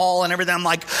alcohol and everything. I'm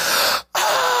like,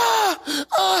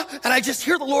 and I just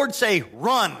hear the Lord say,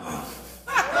 run.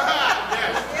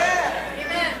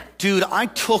 Dude, I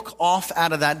took off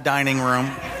out of that dining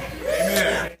room.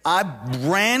 I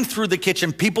ran through the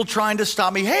kitchen, people trying to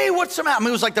stop me. Hey, what's the matter? I mean,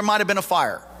 it was like there might have been a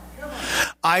fire.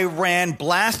 I ran,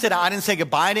 blasted out. I didn't say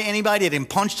goodbye to anybody. I didn't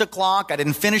punch the clock. I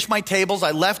didn't finish my tables.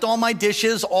 I left all my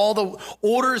dishes, all the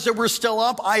orders that were still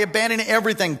up. I abandoned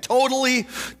everything. Totally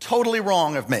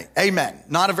wrong of me. Amen.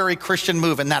 Not a very Christian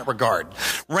move in that regard.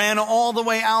 Ran all the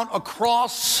way out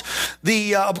across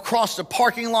the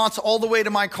parking lots, all the way to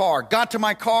my car. Got to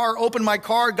my car, opened my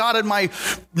car, got in my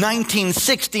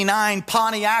 1969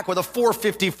 Pontiac with a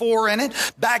 454 in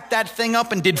it, backed that thing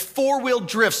up and did 4-wheel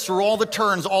drifts through all the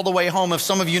turns all the way home. If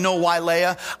some of you know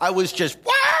Wailea, I was just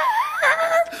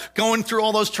going through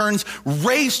all those turns,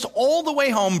 raced all the way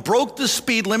home, broke the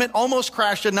speed limit, almost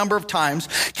crashed a number of times,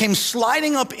 came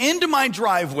sliding up into my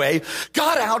driveway,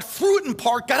 got out, threw it in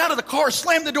park, got out of the car,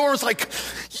 slammed the door, was like,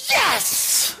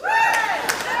 yes!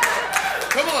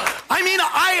 Come on. I mean,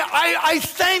 I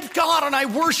thanked God and I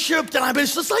worshiped, and I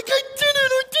was just like, I did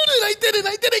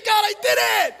it, God, I did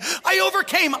it. I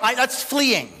overcame. That's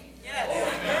fleeing.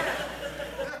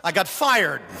 I got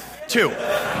fired, too.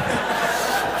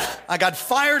 I got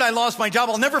fired. I lost my job.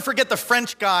 I'll never forget the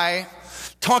French guy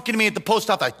talking to me at the post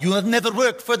office. You have never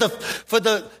worked for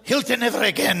the Hilton ever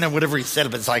again, or whatever he said.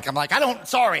 But I'm like,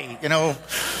 sorry, you know.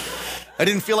 I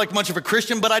didn't feel like much of a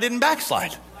Christian, but I didn't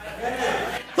backslide.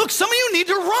 Look, some of you need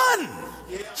to run.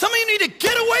 Some of you need to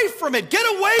get away from it. Get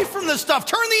away from this stuff.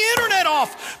 Turn the internet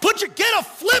off. Get a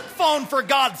flip phone, for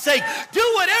God's sake. Do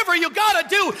whatever you got to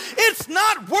do. It's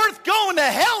not worth going to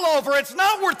hell over. It's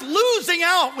not worth losing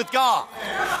out with God.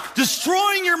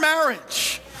 Destroying your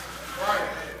marriage.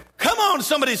 Come on,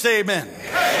 somebody say amen.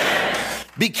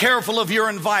 Be careful of your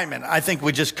environment. I think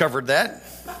we just covered that.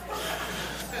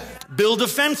 Build a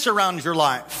fence around your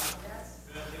life.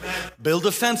 Build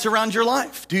a fence around your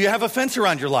life. Do you have a fence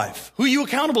around your life? Who are you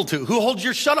accountable to? Who holds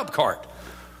your shut up card?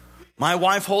 My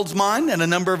wife holds mine, and a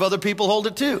number of other people hold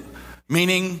it too.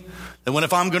 Meaning that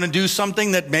if I'm going to do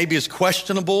something that maybe is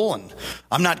questionable and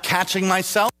I'm not catching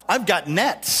myself, I've got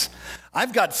nets.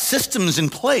 I've got systems in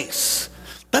place.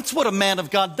 That's what a man of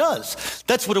God does.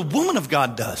 That's what a woman of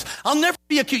God does. I'll never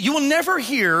be accused. You will never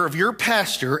hear of your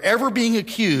pastor ever being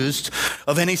accused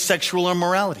of any sexual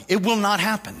immorality. It will not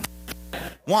happen.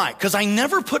 Why? Because I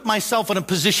never put myself in a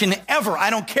position ever. I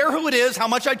don't care who it is, how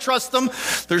much I trust them.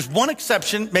 There's one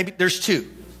exception. Maybe there's two.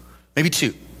 Maybe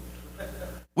two.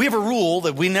 We have a rule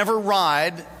that we never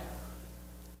ride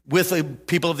with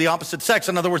people of the opposite sex.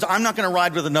 In other words, I'm not going to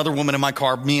ride with another woman in my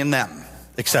car, me and them,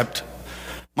 except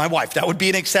my wife. That would be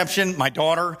an exception. My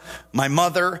daughter, my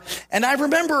mother. And I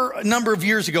remember a number of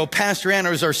years ago, Pastor Anna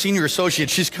was our senior associate.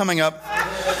 She's coming up.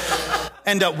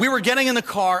 And we were getting in the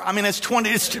car. I mean, it's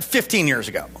 15 years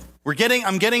ago.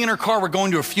 I'm getting in her car. We're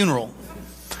going to a funeral.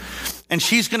 And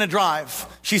she's going to drive.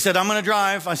 She said, I'm going to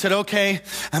drive. I said, okay.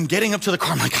 I'm getting up to the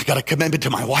car. I'm like, I got a commitment to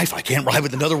my wife. I can't ride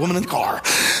with another woman in the car.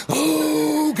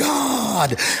 Oh,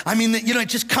 God. I mean, it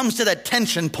just comes to that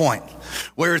tension point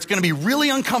where it's going to be really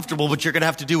uncomfortable, but you're going to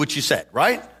have to do what you said,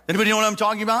 right? Anybody know what I'm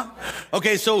talking about?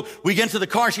 Okay, so we get to the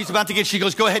car. She's about to she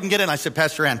goes, go ahead and get in. I said,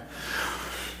 Pastor Ann.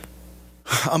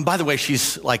 By the way,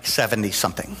 she's like 70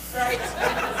 something. Right.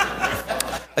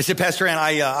 I said, Pastor Ann,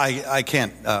 I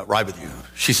can't ride with you.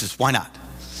 She says, why not?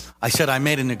 I said, I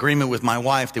made an agreement with my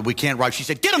wife that we can't ride. She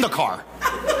said, get in the car.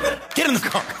 Get in the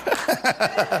car.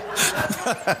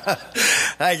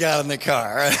 I got in the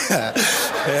car.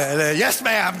 Yes,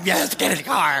 ma'am. Yes, get in the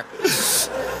car.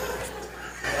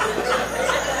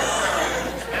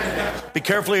 Be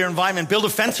careful of your environment. Build a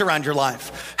fence around your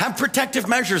life. Have protective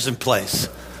measures in place.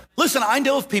 Listen, I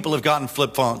know if people have gotten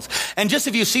flip phones, and just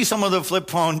if you see someone with a flip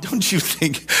phone,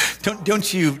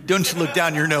 don't you look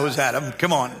down your nose at them.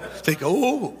 Come on, think,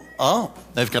 oh,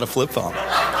 they've got a flip phone.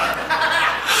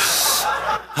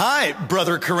 Hi,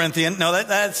 brother Corinthian. No,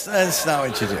 that's not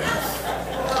what you do.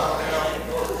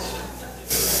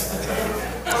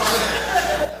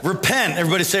 Repent.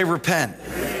 Everybody say repent.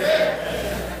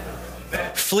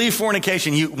 Flee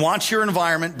fornication. You watch your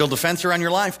environment, build a fence around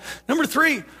your life. Number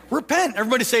 3, repent.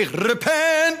 Everybody say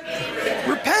repent.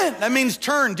 Repent. That means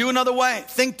turn, do another way,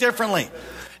 think differently.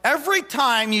 Every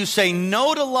time you say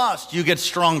no to lust, you get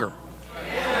stronger.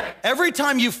 Every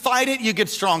time you fight it, you get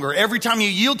stronger. Every time you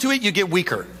yield to it, you get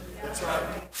weaker.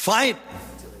 Fight.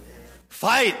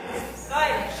 Fight.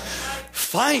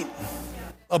 Fight.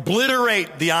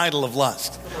 Obliterate the idol of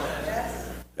lust.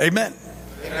 Amen.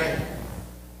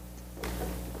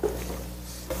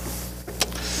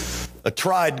 A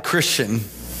tried Christian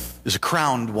is a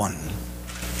crowned one.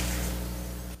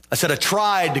 I said a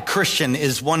tried Christian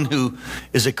is one who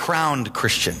is a crowned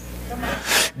Christian.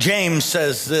 James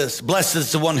says this, blessed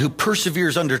is the one who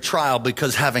perseveres under trial,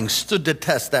 because having stood the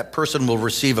test, that person will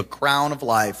receive a crown of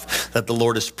life that the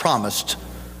Lord has promised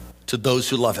to those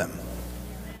who love him.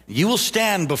 You will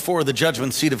stand before the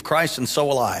judgment seat of Christ, and so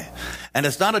will I. And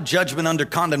it's not a judgment under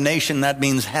condemnation, that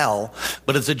means hell,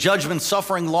 but it's a judgment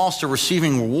suffering loss or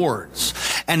receiving rewards.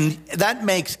 And that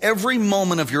makes every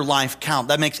moment of your life count.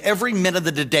 That makes every minute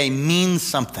of the day mean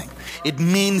something. It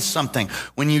means something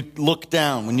when you look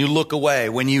down, when you look away,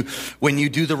 when you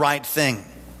do the right thing.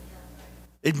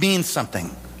 It means something.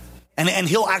 And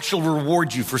he'll actually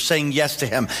reward you for saying yes to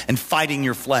him and fighting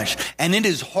your flesh. And it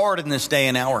is hard in this day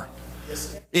and hour.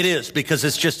 It is, because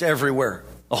it's just everywhere.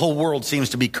 The whole world seems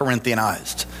to be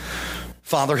Corinthianized.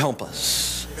 Father, help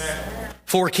us.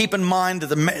 For keep in mind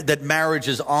that marriage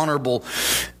is honorable.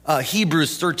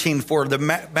 Hebrews 13:4, the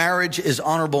marriage is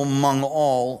honorable among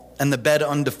all, and the bed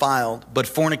undefiled, but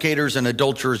fornicators and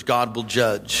adulterers God will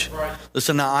judge. Right.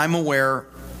 Listen, now I'm aware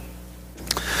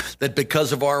that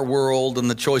because of our world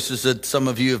and the choices that some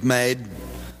of you have made,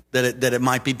 that it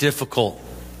might be difficult.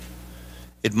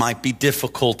 It might be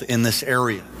difficult in this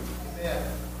area.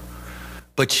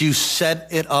 But you set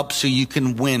it up so you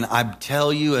can win. I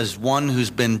tell you, as one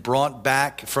who's been brought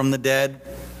back from the dead,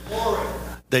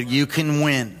 that you can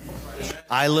win.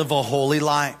 I live a holy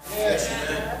life.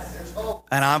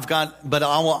 And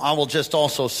I will just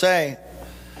also say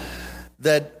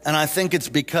that, and I think it's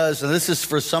because, and this is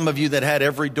for some of you that had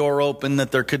every door open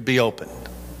that there could be opened.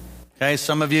 Okay,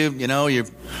 some of you, you're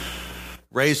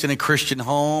raised in a Christian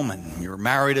home and you're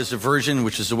married as a virgin,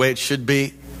 which is the way it should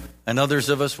be. And others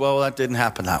of us, well, that didn't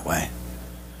happen that way.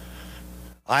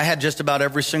 I had just about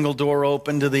every single door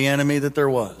open to the enemy that there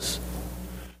was.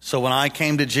 So when I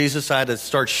came to Jesus, I had to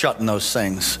start shutting those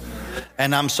things.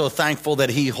 And I'm so thankful that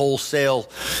he wholesale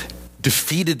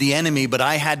defeated the enemy, but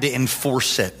I had to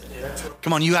enforce it.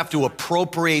 Come on, you have to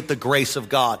appropriate the grace of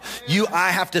God.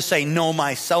 I have to say no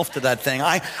myself to that thing.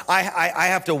 I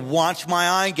have to watch my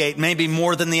eye gate maybe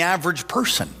more than the average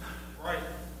person.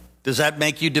 Does that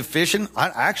make you deficient?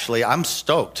 I'm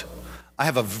stoked. I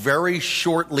have a very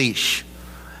short leash.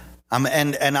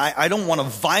 I don't want to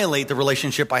violate the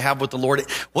relationship I have with the Lord.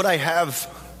 What I have,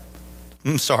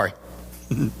 I'm sorry.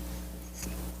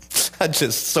 I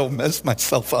just so messed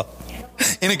myself up.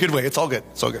 In a good way. It's all good.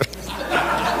 It's all good.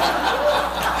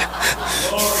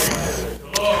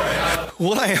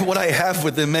 What I have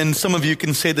with him, and some of you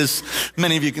can say this,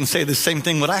 many of you can say the same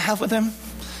thing. What I have with him,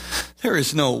 there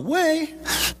is no way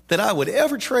that I would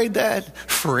ever trade that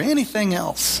for anything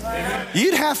else.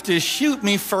 You'd have to shoot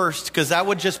me first, because that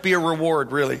would just be a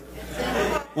reward, really.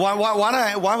 Why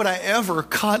would I ever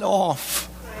cut off?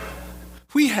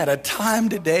 We had a time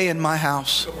today in my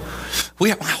house.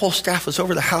 My whole staff was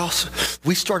over the house.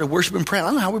 We started worshiping and praying. I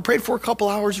don't know how we prayed for a couple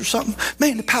hours or something.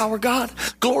 Man, the power of God,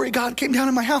 glory of God came down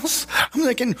in my house. I'm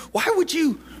thinking, why would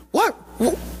you ever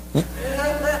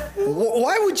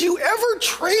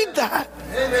trade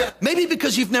that? Maybe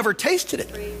because you've never tasted it.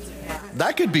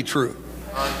 That could be true.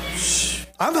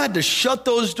 I've had to shut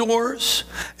those doors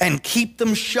and keep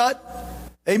them shut.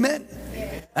 Amen.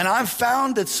 And I've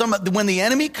found that when the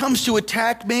enemy comes to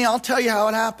attack me, I'll tell you how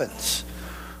it happens.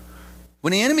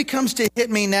 When the enemy comes to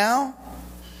hit me now,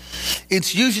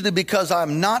 it's usually because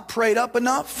I'm not prayed up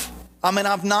enough.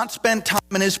 I've not spent time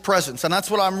in his presence. And that's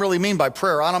what I really mean by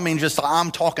prayer. I don't mean just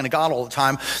I'm talking to God all the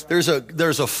time. There's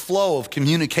a flow of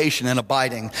communication and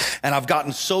abiding. And I've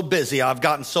gotten so busy. I've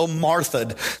gotten so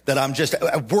Martha'd that I'm just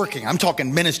working. I'm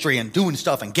talking ministry and doing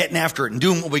stuff and getting after it and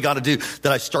doing what we got to do,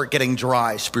 that I start getting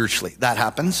dry spiritually. That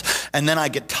happens. And then I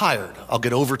get tired. I'll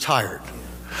get overtired.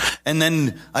 And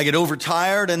then I get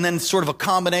overtired, and then sort of a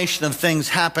combination of things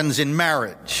happens in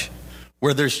marriage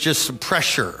where there's just some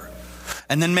pressure.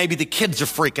 And then maybe the kids are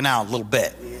freaking out a little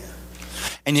bit.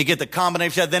 And you get the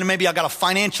combination. Then maybe I got a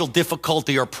financial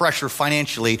difficulty or pressure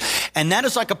financially. And that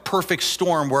is like a perfect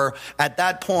storm where at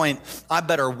that point, I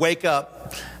better wake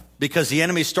up, because the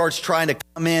enemy starts trying to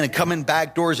come in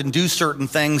back doors and do certain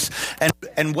things.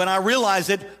 And when I realize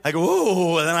it, I go,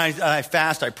 ooh, and then I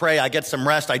fast, I pray, I get some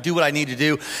rest, I do what I need to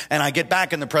do, and I get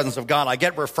back in the presence of God. I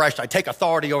get refreshed, I take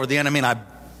authority over the enemy, and I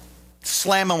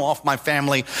slam him off my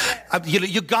family.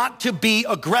 You got to be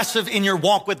aggressive in your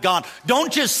walk with God.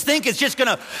 Don't just think it's just going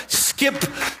to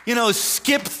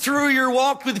skip through your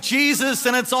walk with Jesus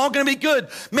and it's all going to be good.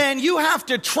 Man, you have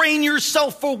to train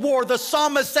yourself for war. The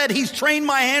psalmist said, he's trained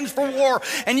my hands for war.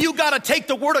 And you got to take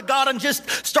the word of God and just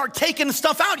start taking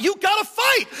stuff out. You got to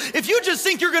fight. If you just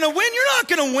think you're going to win, you're not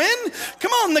going to win.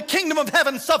 Come on, the kingdom of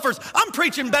heaven suffers. I'm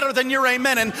preaching better than your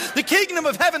amen. And the kingdom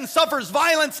of heaven suffers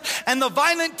violence, and the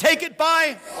violent take it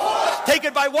by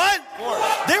what?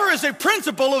 There is a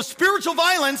principle of spiritual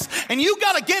violence, and you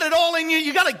got to get it all in you.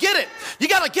 You got to get it. You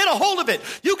got to get a hold of it.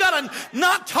 You got to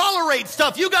not tolerate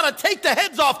stuff. You got to take the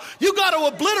heads off. You got to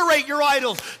obliterate your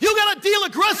idols. You got to deal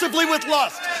aggressively with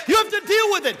lust. You have to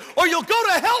deal with it, or you'll go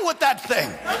to hell with that thing.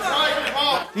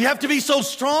 You have to be so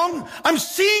strong. I'm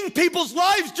seeing people's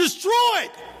lives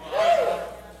destroyed.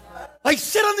 I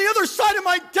sit on the other side of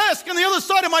my desk, on the other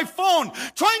side of my phone,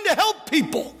 trying to help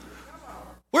people.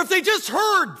 Or if they just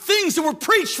heard things that were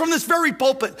preached from this very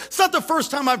pulpit. It's not the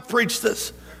first time I've preached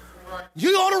this.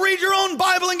 You ought to read your own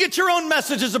Bible and get your own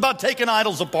messages about taking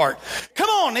idols apart. Come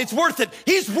on, it's worth it.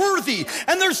 He's worthy.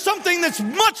 And there's something that's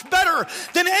much better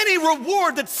than any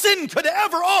reward that sin could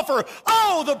ever offer.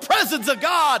 Oh, the presence of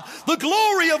God, the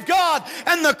glory of God,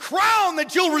 and the crown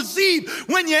that you'll receive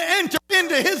when you enter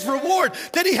into his reward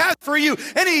that he has for you.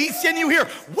 And you hear,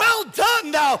 well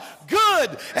done, thou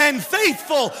good and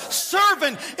faithful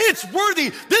servant. It's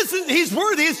worthy. He's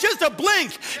worthy. It's just a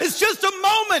blink. It's just a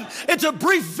moment. It's a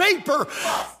brief vapor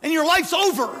and your life's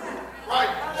over.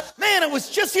 Man, it was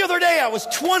just the other day I was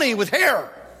 20 with hair.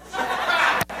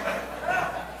 What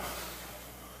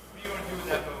do you want to do with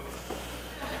that movie?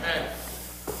 Amen.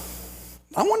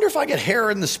 I wonder if I get hair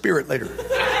in the spirit later. You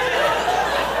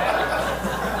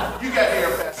got hair,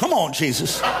 Pastor. Come on,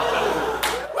 Jesus.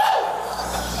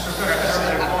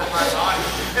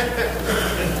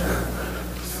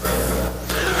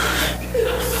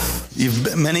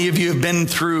 Many of you have been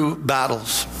through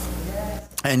battles,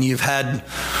 and you've had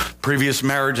previous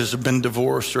marriages have been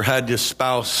divorced, or had your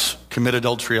spouse commit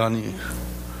adultery on you.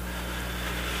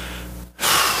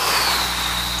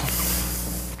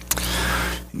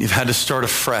 You've had to start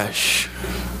afresh.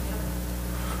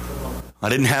 I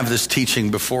didn't have this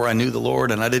teaching before I knew the Lord,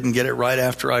 and I didn't get it right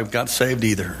after I got saved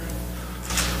either.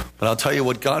 But I'll tell you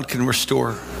what, God can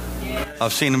restore.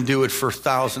 I've seen him do it for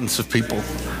thousands of people.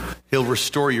 He'll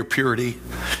restore your purity.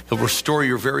 He'll restore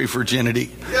your very virginity.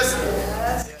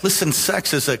 Listen,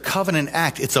 sex is a covenant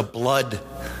act. It's a blood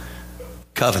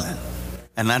covenant.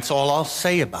 And that's all I'll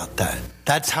say about that.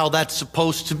 That's how that's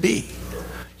supposed to be.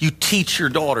 You teach your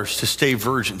daughters to stay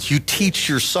virgins. You teach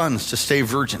your sons to stay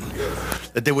virgin,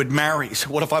 that they would marry. So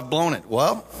what if I've blown it?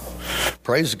 Well,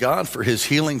 praise God for his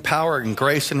healing power and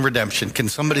grace and redemption. Can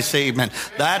somebody say amen?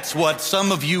 That's what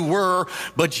some of you were,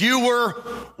 but you were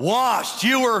washed.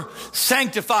 You were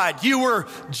sanctified. You were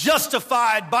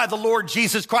justified by the Lord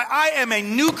Jesus Christ. I am a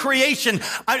new creation.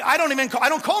 I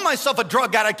don't call myself a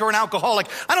drug addict or an alcoholic.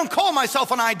 I don't call myself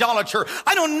an idolater.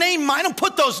 I don't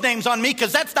put those names on me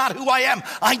because that's not who I am.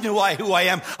 I know who I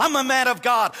am. I'm a man of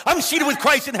God. I'm seated with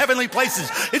Christ in heavenly places.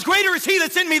 It's greater is he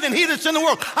that's in me than he that's in the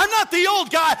world. I'm not the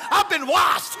old guy. I've been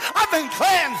washed. I've been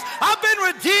cleansed. I've been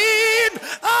redeemed.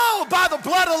 Oh, by the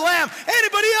blood of the Lamb.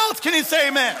 Anybody else, can you say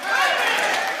amen?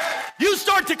 You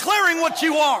start declaring what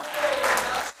you are.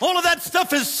 All of that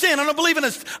stuff is sin. I believe in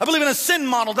a sin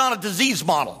model, not a disease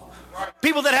model.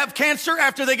 People that have cancer,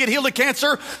 after they get healed of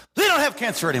cancer, they don't have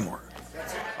cancer anymore.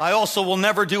 I also will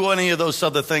never do any of those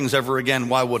other things ever again.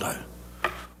 Why would I?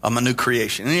 I'm a new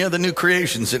creation. Any other new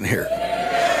creations in here?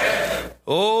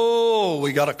 Oh,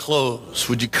 we got to close.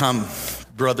 Would you come,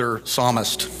 brother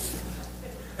psalmist?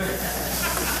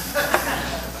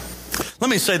 Let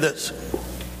me say this.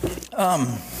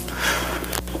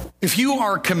 If you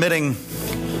are committing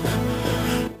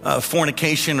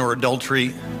fornication or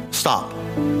adultery, stop.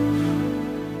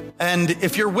 And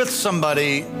if you're with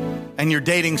somebody and you're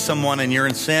dating someone and you're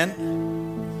in sin,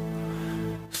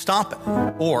 stop it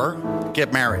or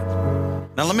get married.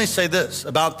 Now let me say this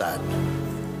about that.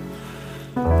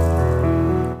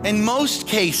 In most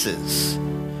cases,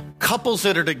 couples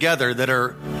that are together that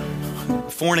are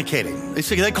fornicating,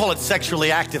 they call it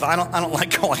sexually active. I don't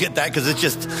like calling it that because it's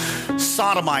just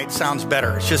sodomite sounds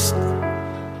better. It's just,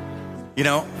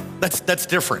 that's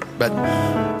different.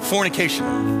 But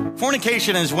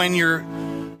fornication is when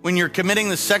you're committing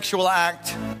the sexual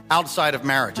act outside of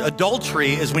marriage.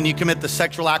 Adultery is when you commit the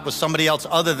sexual act with somebody else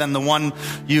other than the one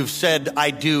you've said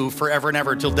I do forever and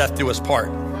ever till death do us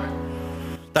part.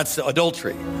 That's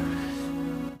adultery.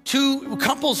 Two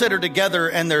couples that are together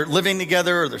and they're living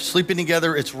together or they're sleeping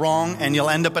together, it's wrong and you'll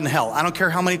end up in hell. I don't care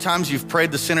how many times you've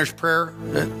prayed the sinner's prayer.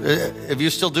 If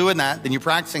you're still doing that, then you're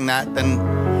practicing that, then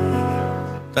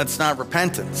that's not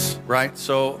repentance, right?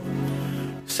 So,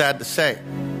 sad to say.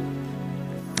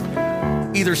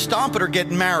 Either stop it or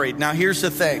get married. Now, here's the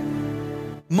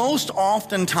thing. Most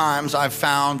oftentimes I've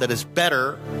found that it's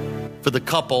better for the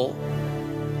couple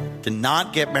to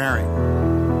not get married.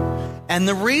 And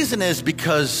the reason is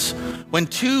because when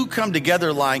two come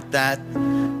together like that,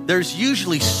 there's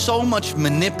usually so much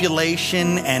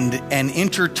manipulation and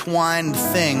intertwined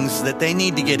things that they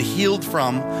need to get healed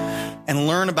from and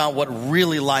learn about what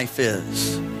really life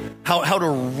is. How to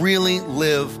really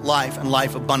live life and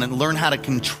life abundant. Learn how to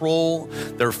control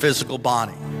their physical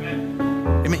body.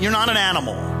 I mean, you're not an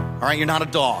animal, all right? You're not a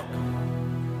dog.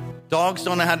 Dogs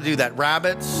don't know how to do that.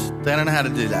 Rabbits, they don't know how to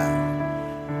do that.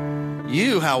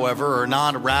 You, however, are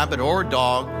not a rabbit or a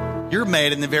dog. You're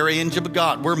made in the very image of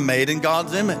God. We're made in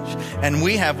God's image. And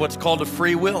we have what's called a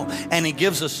free will. And he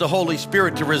gives us the Holy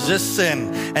Spirit to resist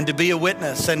sin and to be a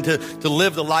witness and to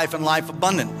live the life and life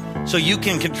abundant. So you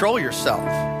can control yourself.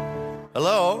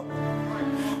 Hello?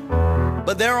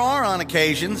 But there are on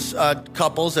occasions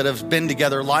couples that have been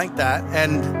together like that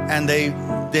and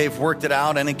they've worked it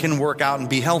out and it can work out and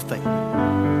be healthy.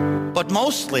 But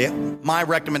mostly, my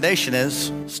recommendation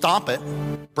is stop it,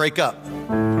 break up,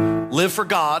 live for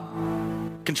God,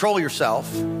 control yourself.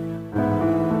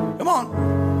 Come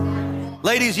on.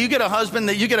 Ladies, you get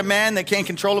a man that can't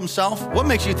control himself. What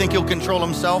makes you think he'll control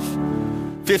himself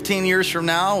 15 years from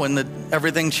now when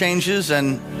everything changes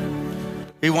and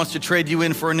he wants to trade you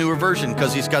in for a newer version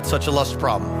because he's got such a lust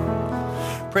problem?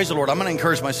 Praise the Lord. I'm going to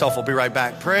encourage myself. I'll be right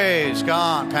back. Praise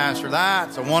God, Pastor.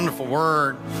 That's a wonderful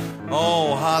word.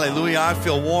 Oh, hallelujah. I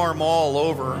feel warm all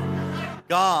over.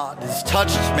 God has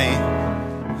touched me.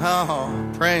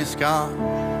 Oh, praise God.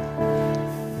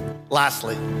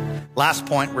 Lastly, last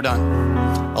point, we're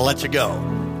done. I'll let you go.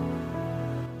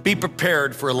 Be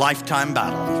prepared for a lifetime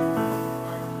battle.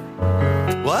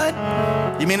 What?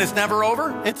 You mean it's never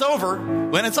over? It's over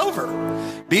when it's over.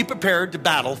 Be prepared to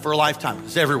battle for a lifetime.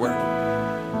 It's everywhere.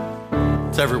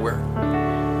 It's everywhere.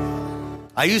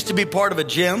 I used to be part of a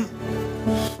gym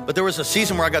But there was a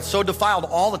season where I got so defiled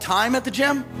all the time at the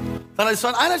gym that I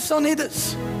thought, I just don't need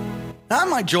this. I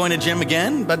might join a gym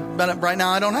again, but right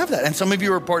now I don't have that. And some of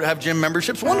you report have gym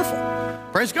memberships. Wonderful.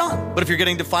 Praise God. But if you're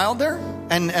getting defiled there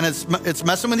and it's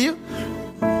messing with you,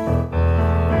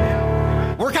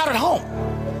 work out at home.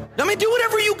 I mean, do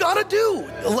whatever you got to do.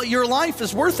 Your life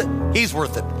is worth it. He's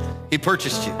worth it. He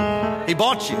purchased you. He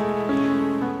bought you.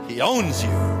 He owns you.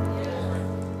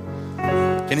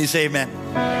 Can you say amen?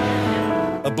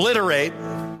 Obliterate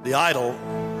the idol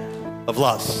of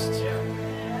lust.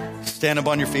 Stand up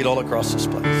on your feet all across this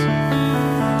place.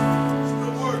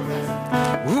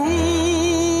 Ooh.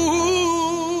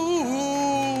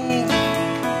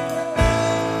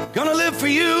 Gonna live for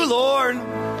you, Lord.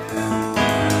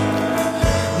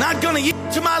 Not gonna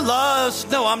yield to my lust.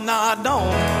 No, I'm not. No.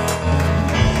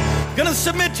 Gonna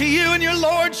submit to you and your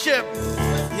lordship.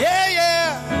 Yeah,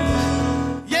 yeah.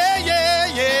 Yeah, yeah,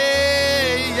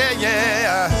 yeah, yeah,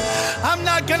 yeah. I'm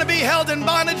not gonna be held in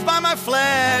bondage by my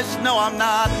flesh. No, I'm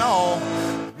not. No,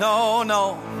 no,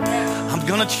 no. I'm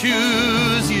gonna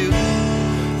choose you.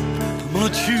 I'm gonna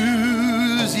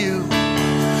choose you.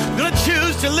 I'm gonna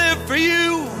choose to live for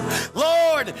you.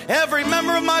 Lord, every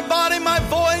member of my body, my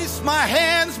voice, my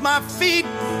hands, my feet,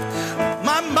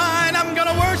 my mind, I'm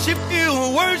gonna worship you,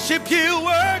 worship you,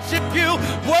 worship you,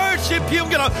 worship you. I'm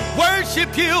gonna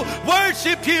worship you,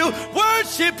 worship you,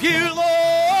 worship you, Lord.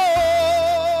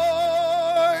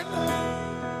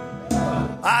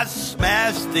 I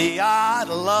smashed the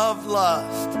idol of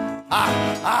lust.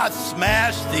 I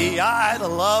smashed the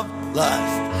idol of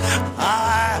lust.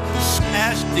 I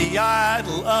smashed the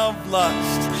idol of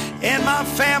lust. In my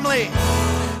family,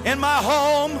 in my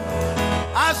home,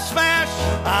 I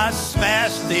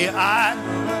smashed the idol.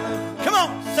 Come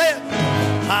on, say it.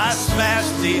 I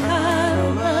smashed the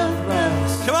idol of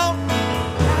lust. Come on.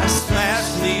 I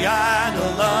smashed the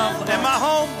idol of in my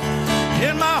home,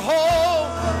 in my home,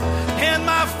 in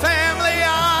my family.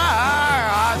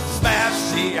 I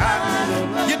smashed the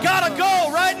idol. You gotta go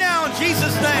right now in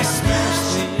Jesus' name.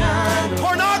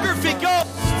 Pornography, go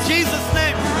in Jesus'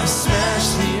 name. I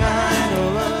smashed the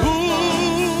idol of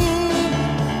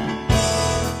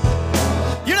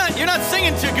You're not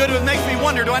singing too good. It makes me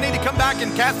wonder, do I need to come back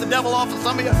and cast the devil off of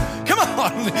some of you? Come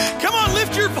on,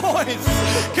 lift your voice.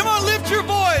 Come on, lift your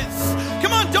voice.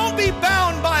 Come on, don't be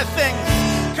bound by things.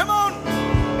 Come on.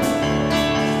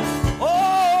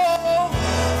 Oh,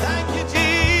 thank you,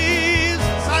 Jesus.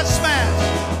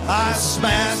 I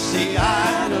smashed the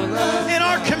idol in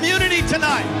our community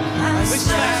tonight. We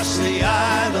smashed the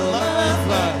idol of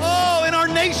love. Oh, in our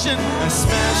nation. I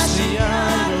smashed the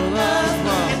idol of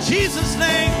love. In Jesus'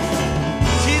 name.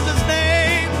 Jesus'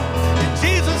 name. In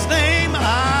Jesus' name.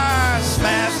 I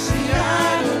smashed the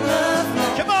idol of love.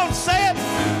 Come on, say it.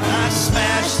 I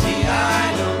smashed the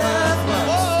idol of love.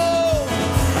 Oh.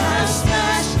 I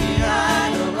smashed the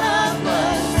idol of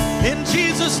love. In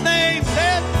Jesus' name.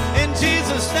 Say it. In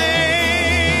Jesus'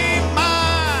 name.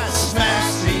 I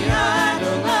smashed the idol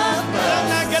of love. I'm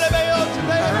not going to be able to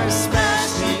play. I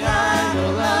smashed the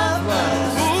idol of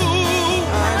love. Ooh.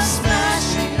 I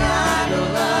smashed the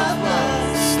idol of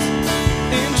lust.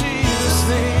 In Jesus'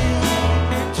 name.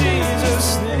 In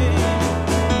Jesus' name.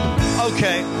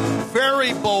 Okay.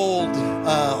 Very bold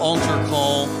altar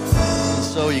call.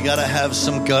 So you got to have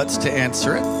some guts to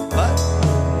answer it. But,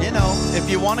 you know, if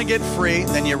you want to get free,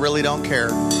 then you really don't care.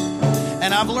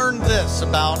 And I've learned this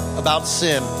about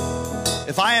sin.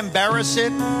 If I embarrass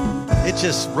it, it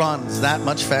just runs that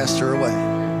much faster away.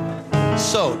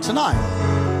 So tonight,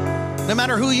 no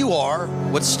matter who you are,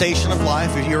 what station of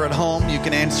life, if you're at home, you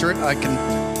can answer it. I can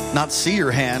not see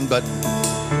your hand, but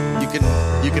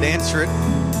you can answer it.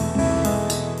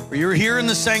 Or you're here in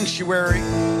the sanctuary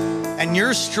and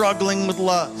you're struggling with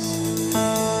lust.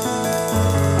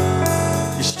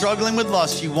 You're struggling with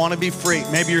lust. You want to be free.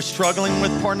 Maybe you're struggling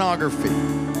with pornography.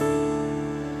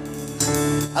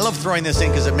 I love throwing this in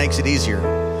because it makes it easier.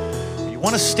 You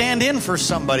want to stand in for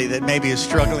somebody that maybe is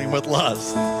struggling with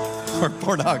lust or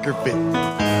pornography. You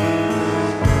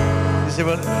say,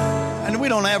 well, and we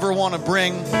don't ever want to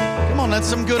bring, come on, that's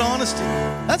some good honesty.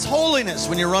 That's holiness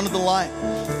when you run to the light.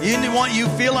 You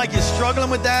feel like you're struggling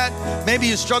with that. Maybe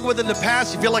you struggle with it in the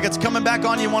past. You feel like it's coming back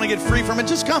on you. You want to get free from it.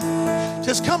 Just come.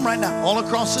 Just come right now, all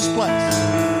across this place.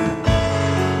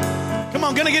 Come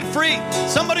on, gonna get free.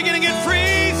 Somebody gonna get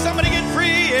free. Somebody get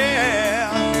free,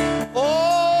 yeah. Oh,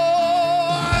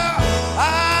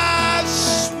 I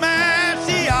smashed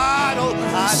the idol.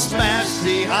 I smashed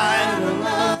the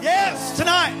idol. Yes,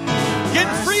 tonight.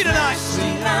 Getting free tonight.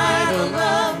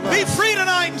 Be free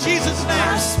tonight in Jesus' name.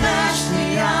 I smashed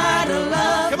the idol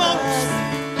of Come on.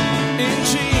 in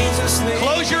Jesus'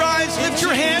 Close your eyes, lift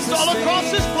your hands all across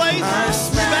this place.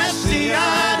 Smash the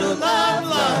idol of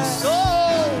lust. Oh.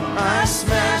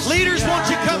 Leaders, won't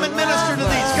you come and minister to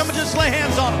these? Come and just lay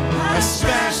hands on them.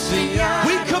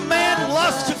 We command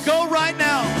lust to go right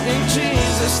now. In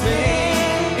Jesus'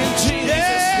 name, in Jesus'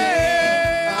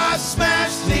 name, I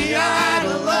smash the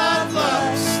idol of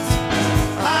lust.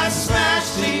 I smash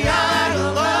the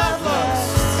idol of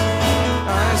lust.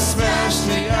 I smash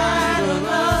the idol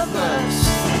of lust.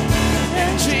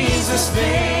 In Jesus'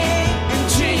 name, in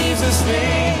Jesus'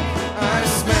 name, I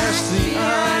smash the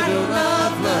idol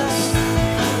of lust.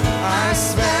 I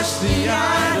smash the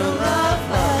idol of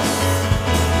lust.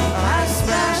 I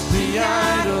smash the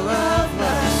idol of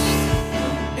lust.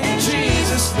 In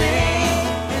Jesus' name,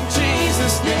 in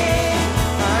Jesus' name,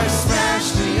 I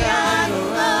smash the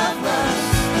idol of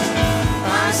lust.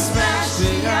 I smash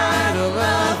the idol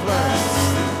of lust.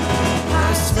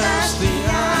 I smash the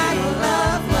idol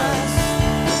of lust.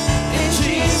 In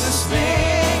Jesus'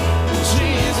 name, in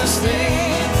Jesus'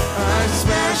 name, I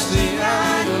smash the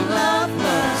idol of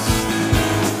lust.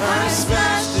 I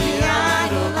smash the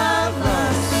idol of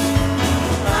lust.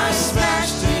 I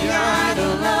smash the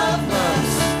idol of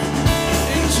lust.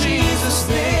 In Jesus'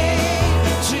 name,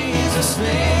 in Jesus'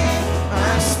 name,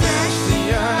 I smash the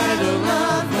idol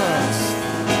of lust.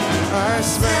 I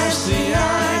smash the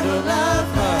idol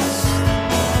of lust.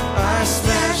 I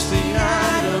smash the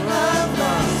idol of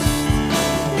lust.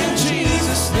 In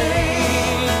Jesus'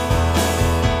 name.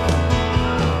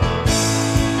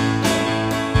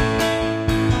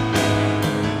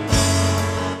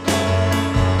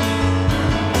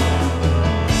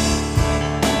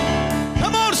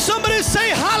 Come on, somebody say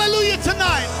hallelujah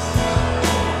tonight.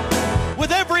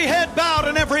 With every head bowed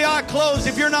and every eye closed,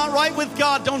 if you're not right with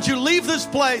God, don't you leave this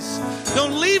place.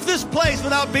 Don't leave this place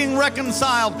without being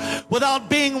reconciled, without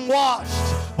being washed,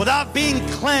 without being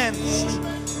cleansed,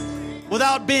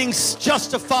 without being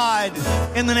justified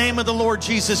in the name of the Lord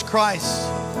Jesus Christ.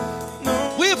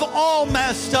 We've all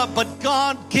messed up, but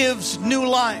God gives new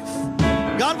life.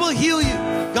 God will heal you.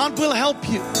 God will help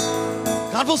you.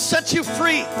 God will set you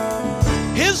free.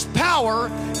 His power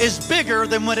is bigger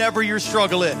than whatever your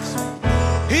struggle is.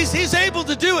 He's able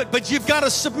to do it, but you've got to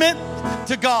submit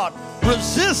to God.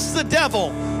 Resist the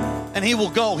devil, and he will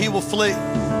go. He will flee.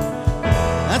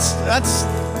 That's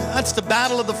the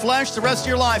battle of the flesh. The rest of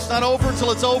your life's not over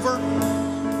until it's over.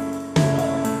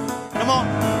 Come on.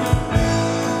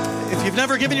 If you've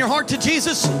never given your heart to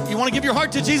Jesus, you want to give your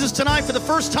heart to Jesus tonight for the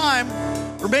first time,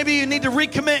 or maybe you need to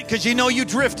recommit because you know you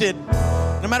drifted.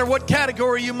 No matter what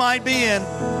category you might be in,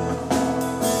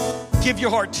 give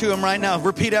your heart to him right now.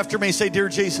 Repeat after me. Say, "Dear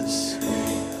Jesus,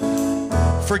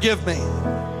 forgive me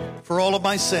for all of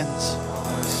my sins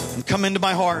and come into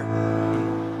my heart.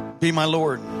 Be my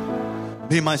Lord.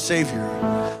 Be my Savior.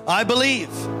 I believe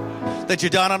that you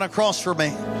died on a cross for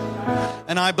me,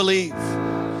 and I believe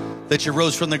that you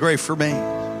rose from the grave for me.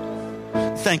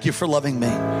 Thank you for loving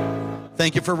me.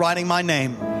 Thank you for writing my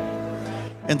name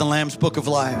in the Lamb's Book of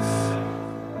Life.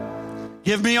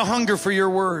 Give me a hunger for your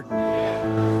word,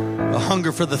 a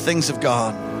hunger for the things of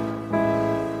God.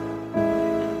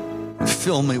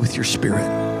 Fill me with your spirit."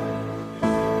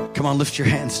 Come on, lift your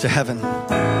hands to heaven.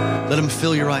 Let him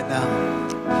fill you right now.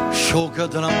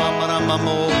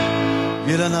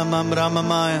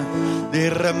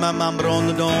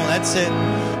 That's it.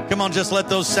 Come on, just let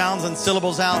those sounds and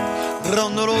syllables out.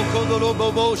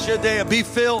 Be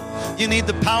filled. You need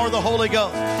the power of the Holy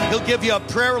Ghost. He'll give you a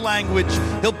prayer language.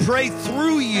 He'll pray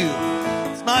through you.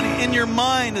 It's not in your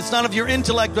mind. It's not of your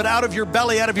intellect, but out of your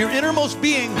belly, out of your innermost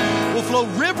being will flow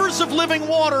rivers of living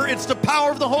water. It's the power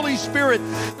of the Holy Spirit.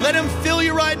 Let him fill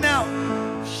you right now.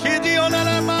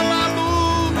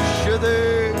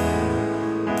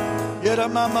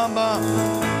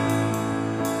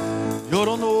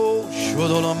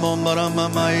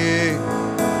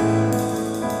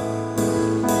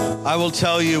 I will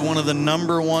tell you, one of the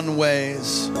number one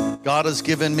ways God has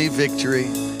given me victory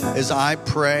is I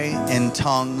pray in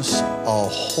tongues a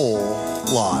whole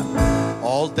lot.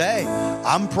 All day.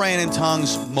 I'm praying in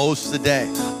tongues most of the day.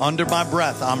 Under my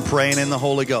breath, I'm praying in the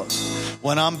Holy Ghost.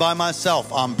 When I'm by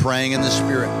myself, I'm praying in the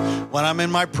Spirit. When I'm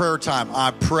in my prayer time,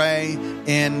 I pray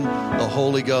in the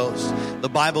Holy Ghost. The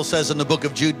Bible says in the book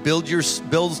of Jude, build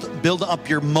up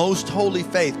your most holy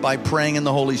faith by praying in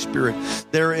the Holy Spirit.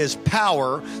 There is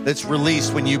power that's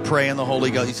released when you pray in the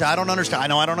Holy Ghost. You say, I don't understand. I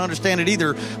know I don't understand it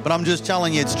either, but I'm just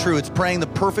telling you it's true. It's praying the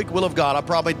perfect will of God.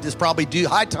 It's probably due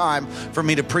high time for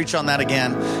me to preach on that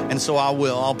again, and so I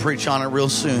will. I'll preach on it real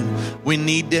soon. We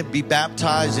need to be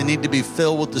baptized. We need to be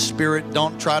filled with the Spirit.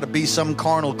 Don't try to be some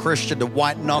carnal Christian to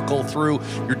white knuckle battle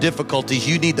through your difficulties.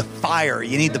 You need the fire.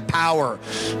 You need the power.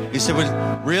 You said,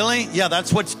 well, really? Yeah,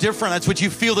 that's what's different. That's what you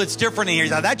feel that's different in here.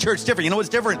 That church's different. You know what's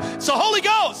different? It's the Holy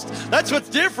Ghost. That's what's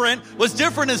different. What's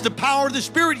different is the power of the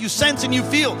Spirit you sense and you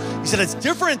feel. He said, it's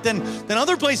different than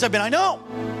other places I've been. I know.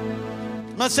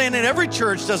 I'm not saying that every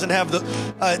church doesn't have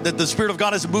that the Spirit of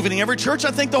God isn't moving in every church.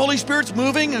 I think the Holy Spirit's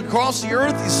moving across the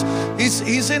earth.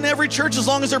 He's in every church as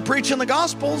long as they're preaching the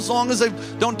gospel, as long as they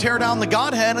don't tear down the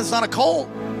Godhead. It's not a cult.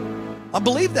 I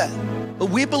believe that.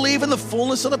 But we believe in the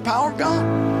fullness of the power of God.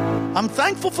 I'm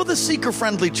thankful for the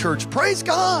seeker-friendly church. Praise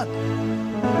God.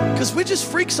 Because we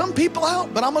just freak some people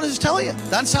out. But I'm going to just tell you,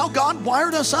 that's how God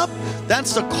wired us up.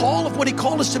 That's the call of what he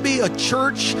called us to be, a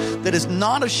church that is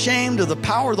not ashamed of the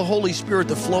power of the Holy Spirit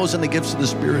that flows in the gifts of the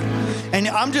Spirit. And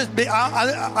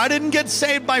I didn't get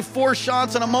saved by 4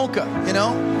 shots and a mocha, you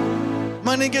know.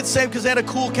 I didn't get saved because they had a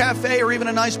cool cafe or even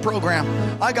a nice program.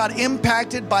 I got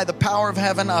impacted by the power of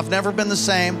heaven. I've never been the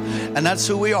same. And that's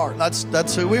who we are.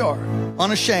 That's who we are.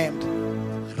 Unashamed.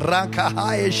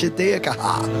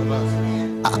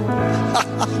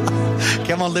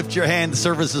 Come on, lift your hand. The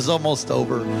service is almost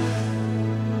over.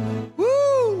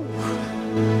 Woo!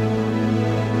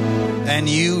 And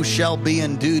you shall be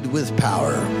endued with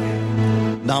power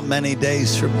not many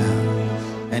days from now.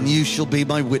 And you shall be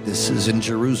my witnesses in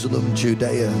Jerusalem,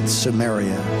 Judea, and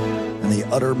Samaria, and the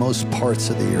uttermost parts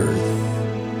of the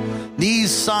earth.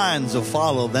 These signs will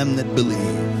follow them that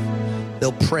believe.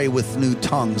 They'll pray with new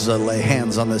tongues. They'll lay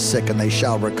hands on the sick and they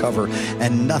shall recover.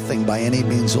 And nothing by any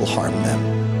means will harm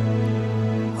them.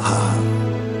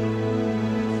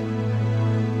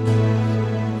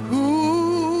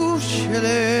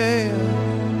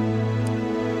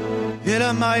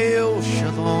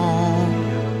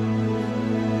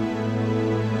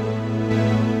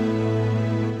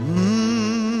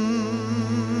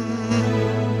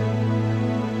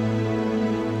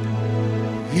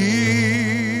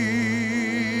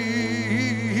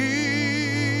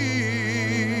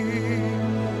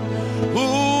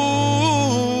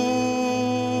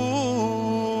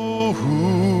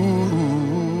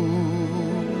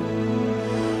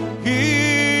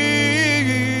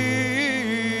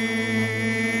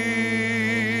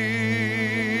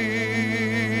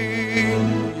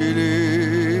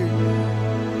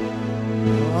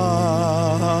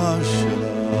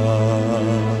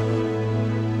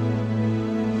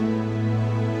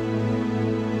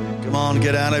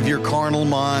 Get out of your carnal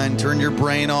mind. Turn your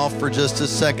brain off for just a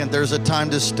second. There's a time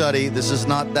to study. This is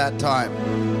not that time.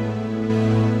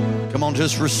 Come on,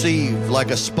 just receive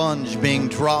like a sponge being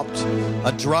dropped,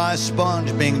 a dry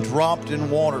sponge being dropped in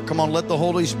water. Come on, let the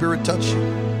Holy Spirit touch you.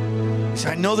 You say,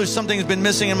 I know there's something that's been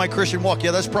missing in my Christian walk.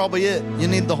 Yeah, that's probably it. You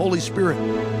need the Holy Spirit.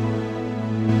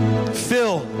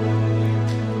 Fill.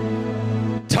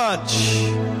 Touch.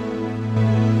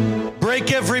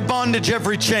 Break every bondage,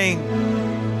 every chain.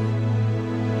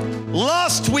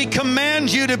 Lust, we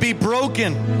command you to be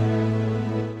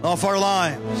broken off our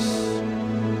lives,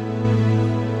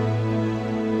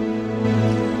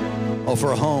 off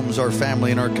our homes, our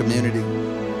family, and our community.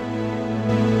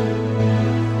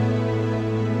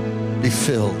 Be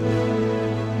filled.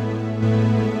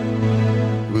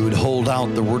 We would hold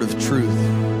out the word of truth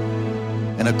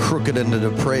in a crooked and a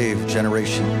depraved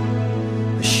generation.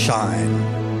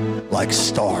 Shine like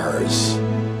stars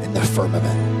in the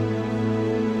firmament.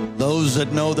 Those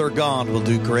that know their God will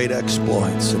do great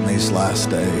exploits in these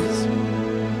last days.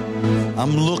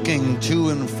 I'm looking to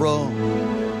and fro.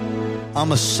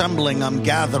 I'm assembling, I'm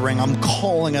gathering, I'm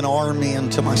calling an army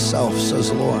unto myself, says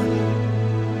the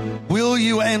Lord. Will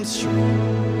you answer?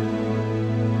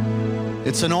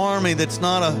 It's an army that's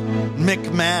not a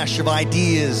micmash of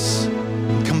ideas,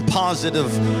 composite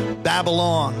of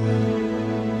Babylon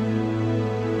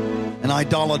and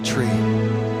idolatry.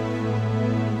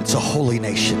 It's a holy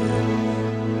nation,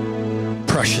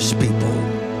 precious people,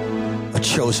 a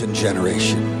chosen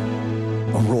generation,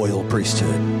 a royal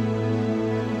priesthood,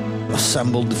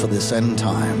 assembled for this end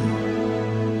time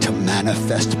to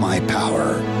manifest my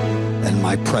power and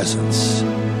my presence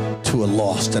to a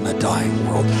lost and a dying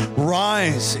world.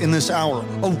 Rise in this hour,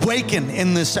 awaken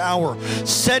in this hour,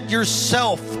 set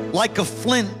yourself like a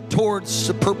flint towards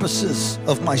the purposes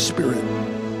of my Spirit.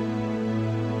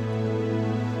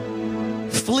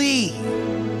 Flee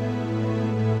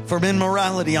from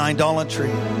immorality,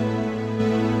 idolatry.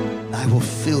 I will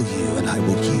fill you and I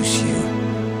will use you.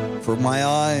 For my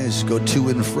eyes go to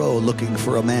and fro looking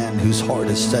for a man whose heart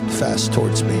is steadfast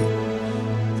towards me,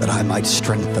 that I might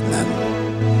strengthen them.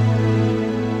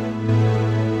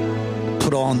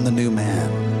 Put on the new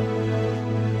man.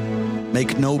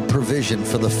 Make no provision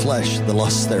for the flesh, the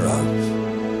lusts thereof.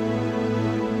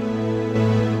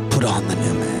 Put on the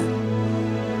new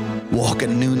man. Walk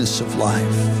in newness of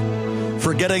life,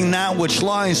 forgetting that which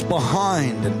lies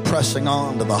behind and pressing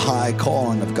on to the high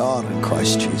calling of God in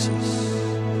Christ Jesus.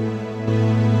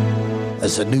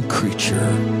 As a new creature,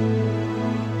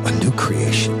 a new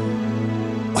creation,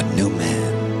 a new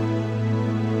man.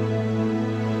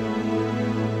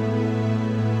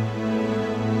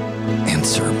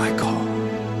 Answer my call.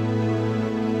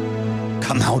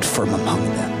 Come out from among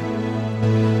them.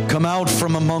 Come out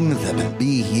from among them and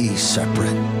be ye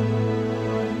separate.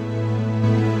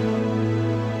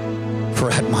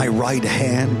 For at my right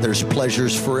hand there's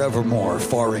pleasures forevermore,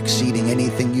 far exceeding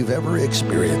anything you've ever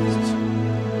experienced.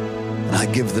 And I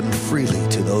give them freely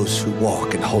to those who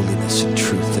walk in holiness and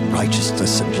truth and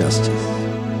righteousness and justice.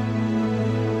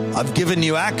 I've given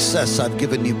you access. I've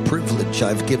given you privilege.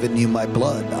 I've given you my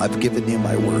blood. I've given you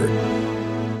my word.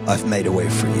 I've made a way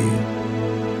for you,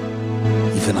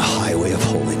 even a highway of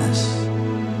holiness.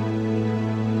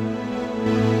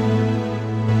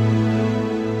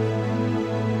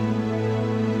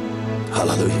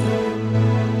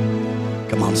 Hallelujah.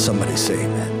 Come on, somebody say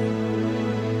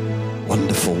amen.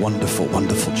 Wonderful, wonderful,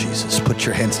 wonderful Jesus. Put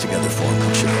your hands together for him,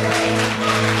 won't you?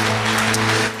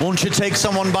 Won't you take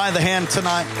someone by the hand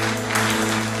tonight?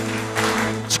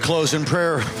 Let's close in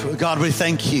prayer. God, we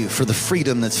thank you for the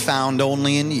freedom that's found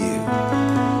only in you.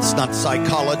 It's not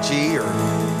psychology, or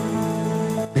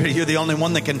you're the only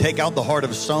one that can take out the heart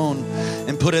of stone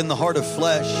and put in the heart of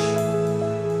flesh.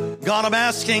 God, I'm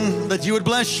asking that you would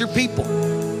bless your people.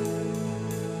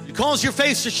 You cause your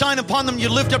face to shine upon them. You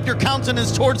lift up your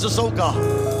countenance towards us, oh God.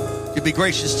 You be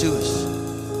gracious to us.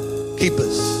 Keep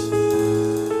us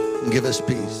and give us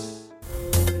peace.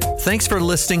 Thanks for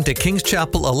listening to Kings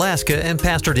Chapel, Alaska, and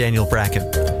Pastor Daniel Bracken.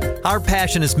 Our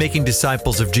passion is making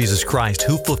disciples of Jesus Christ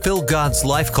who fulfill God's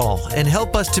life call and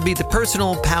help us to be the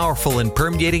personal, powerful, and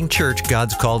permeating church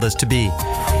God's called us to be.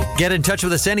 Get in touch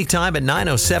with us anytime at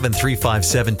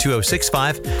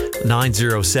 907-357-2065,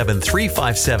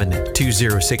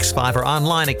 907-357-2065, or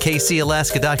online at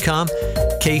kcalaska.com,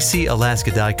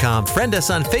 kcalaska.com. Friend us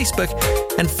on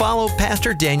Facebook and follow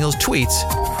Pastor Daniel's tweets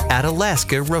at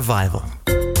Alaska Revival.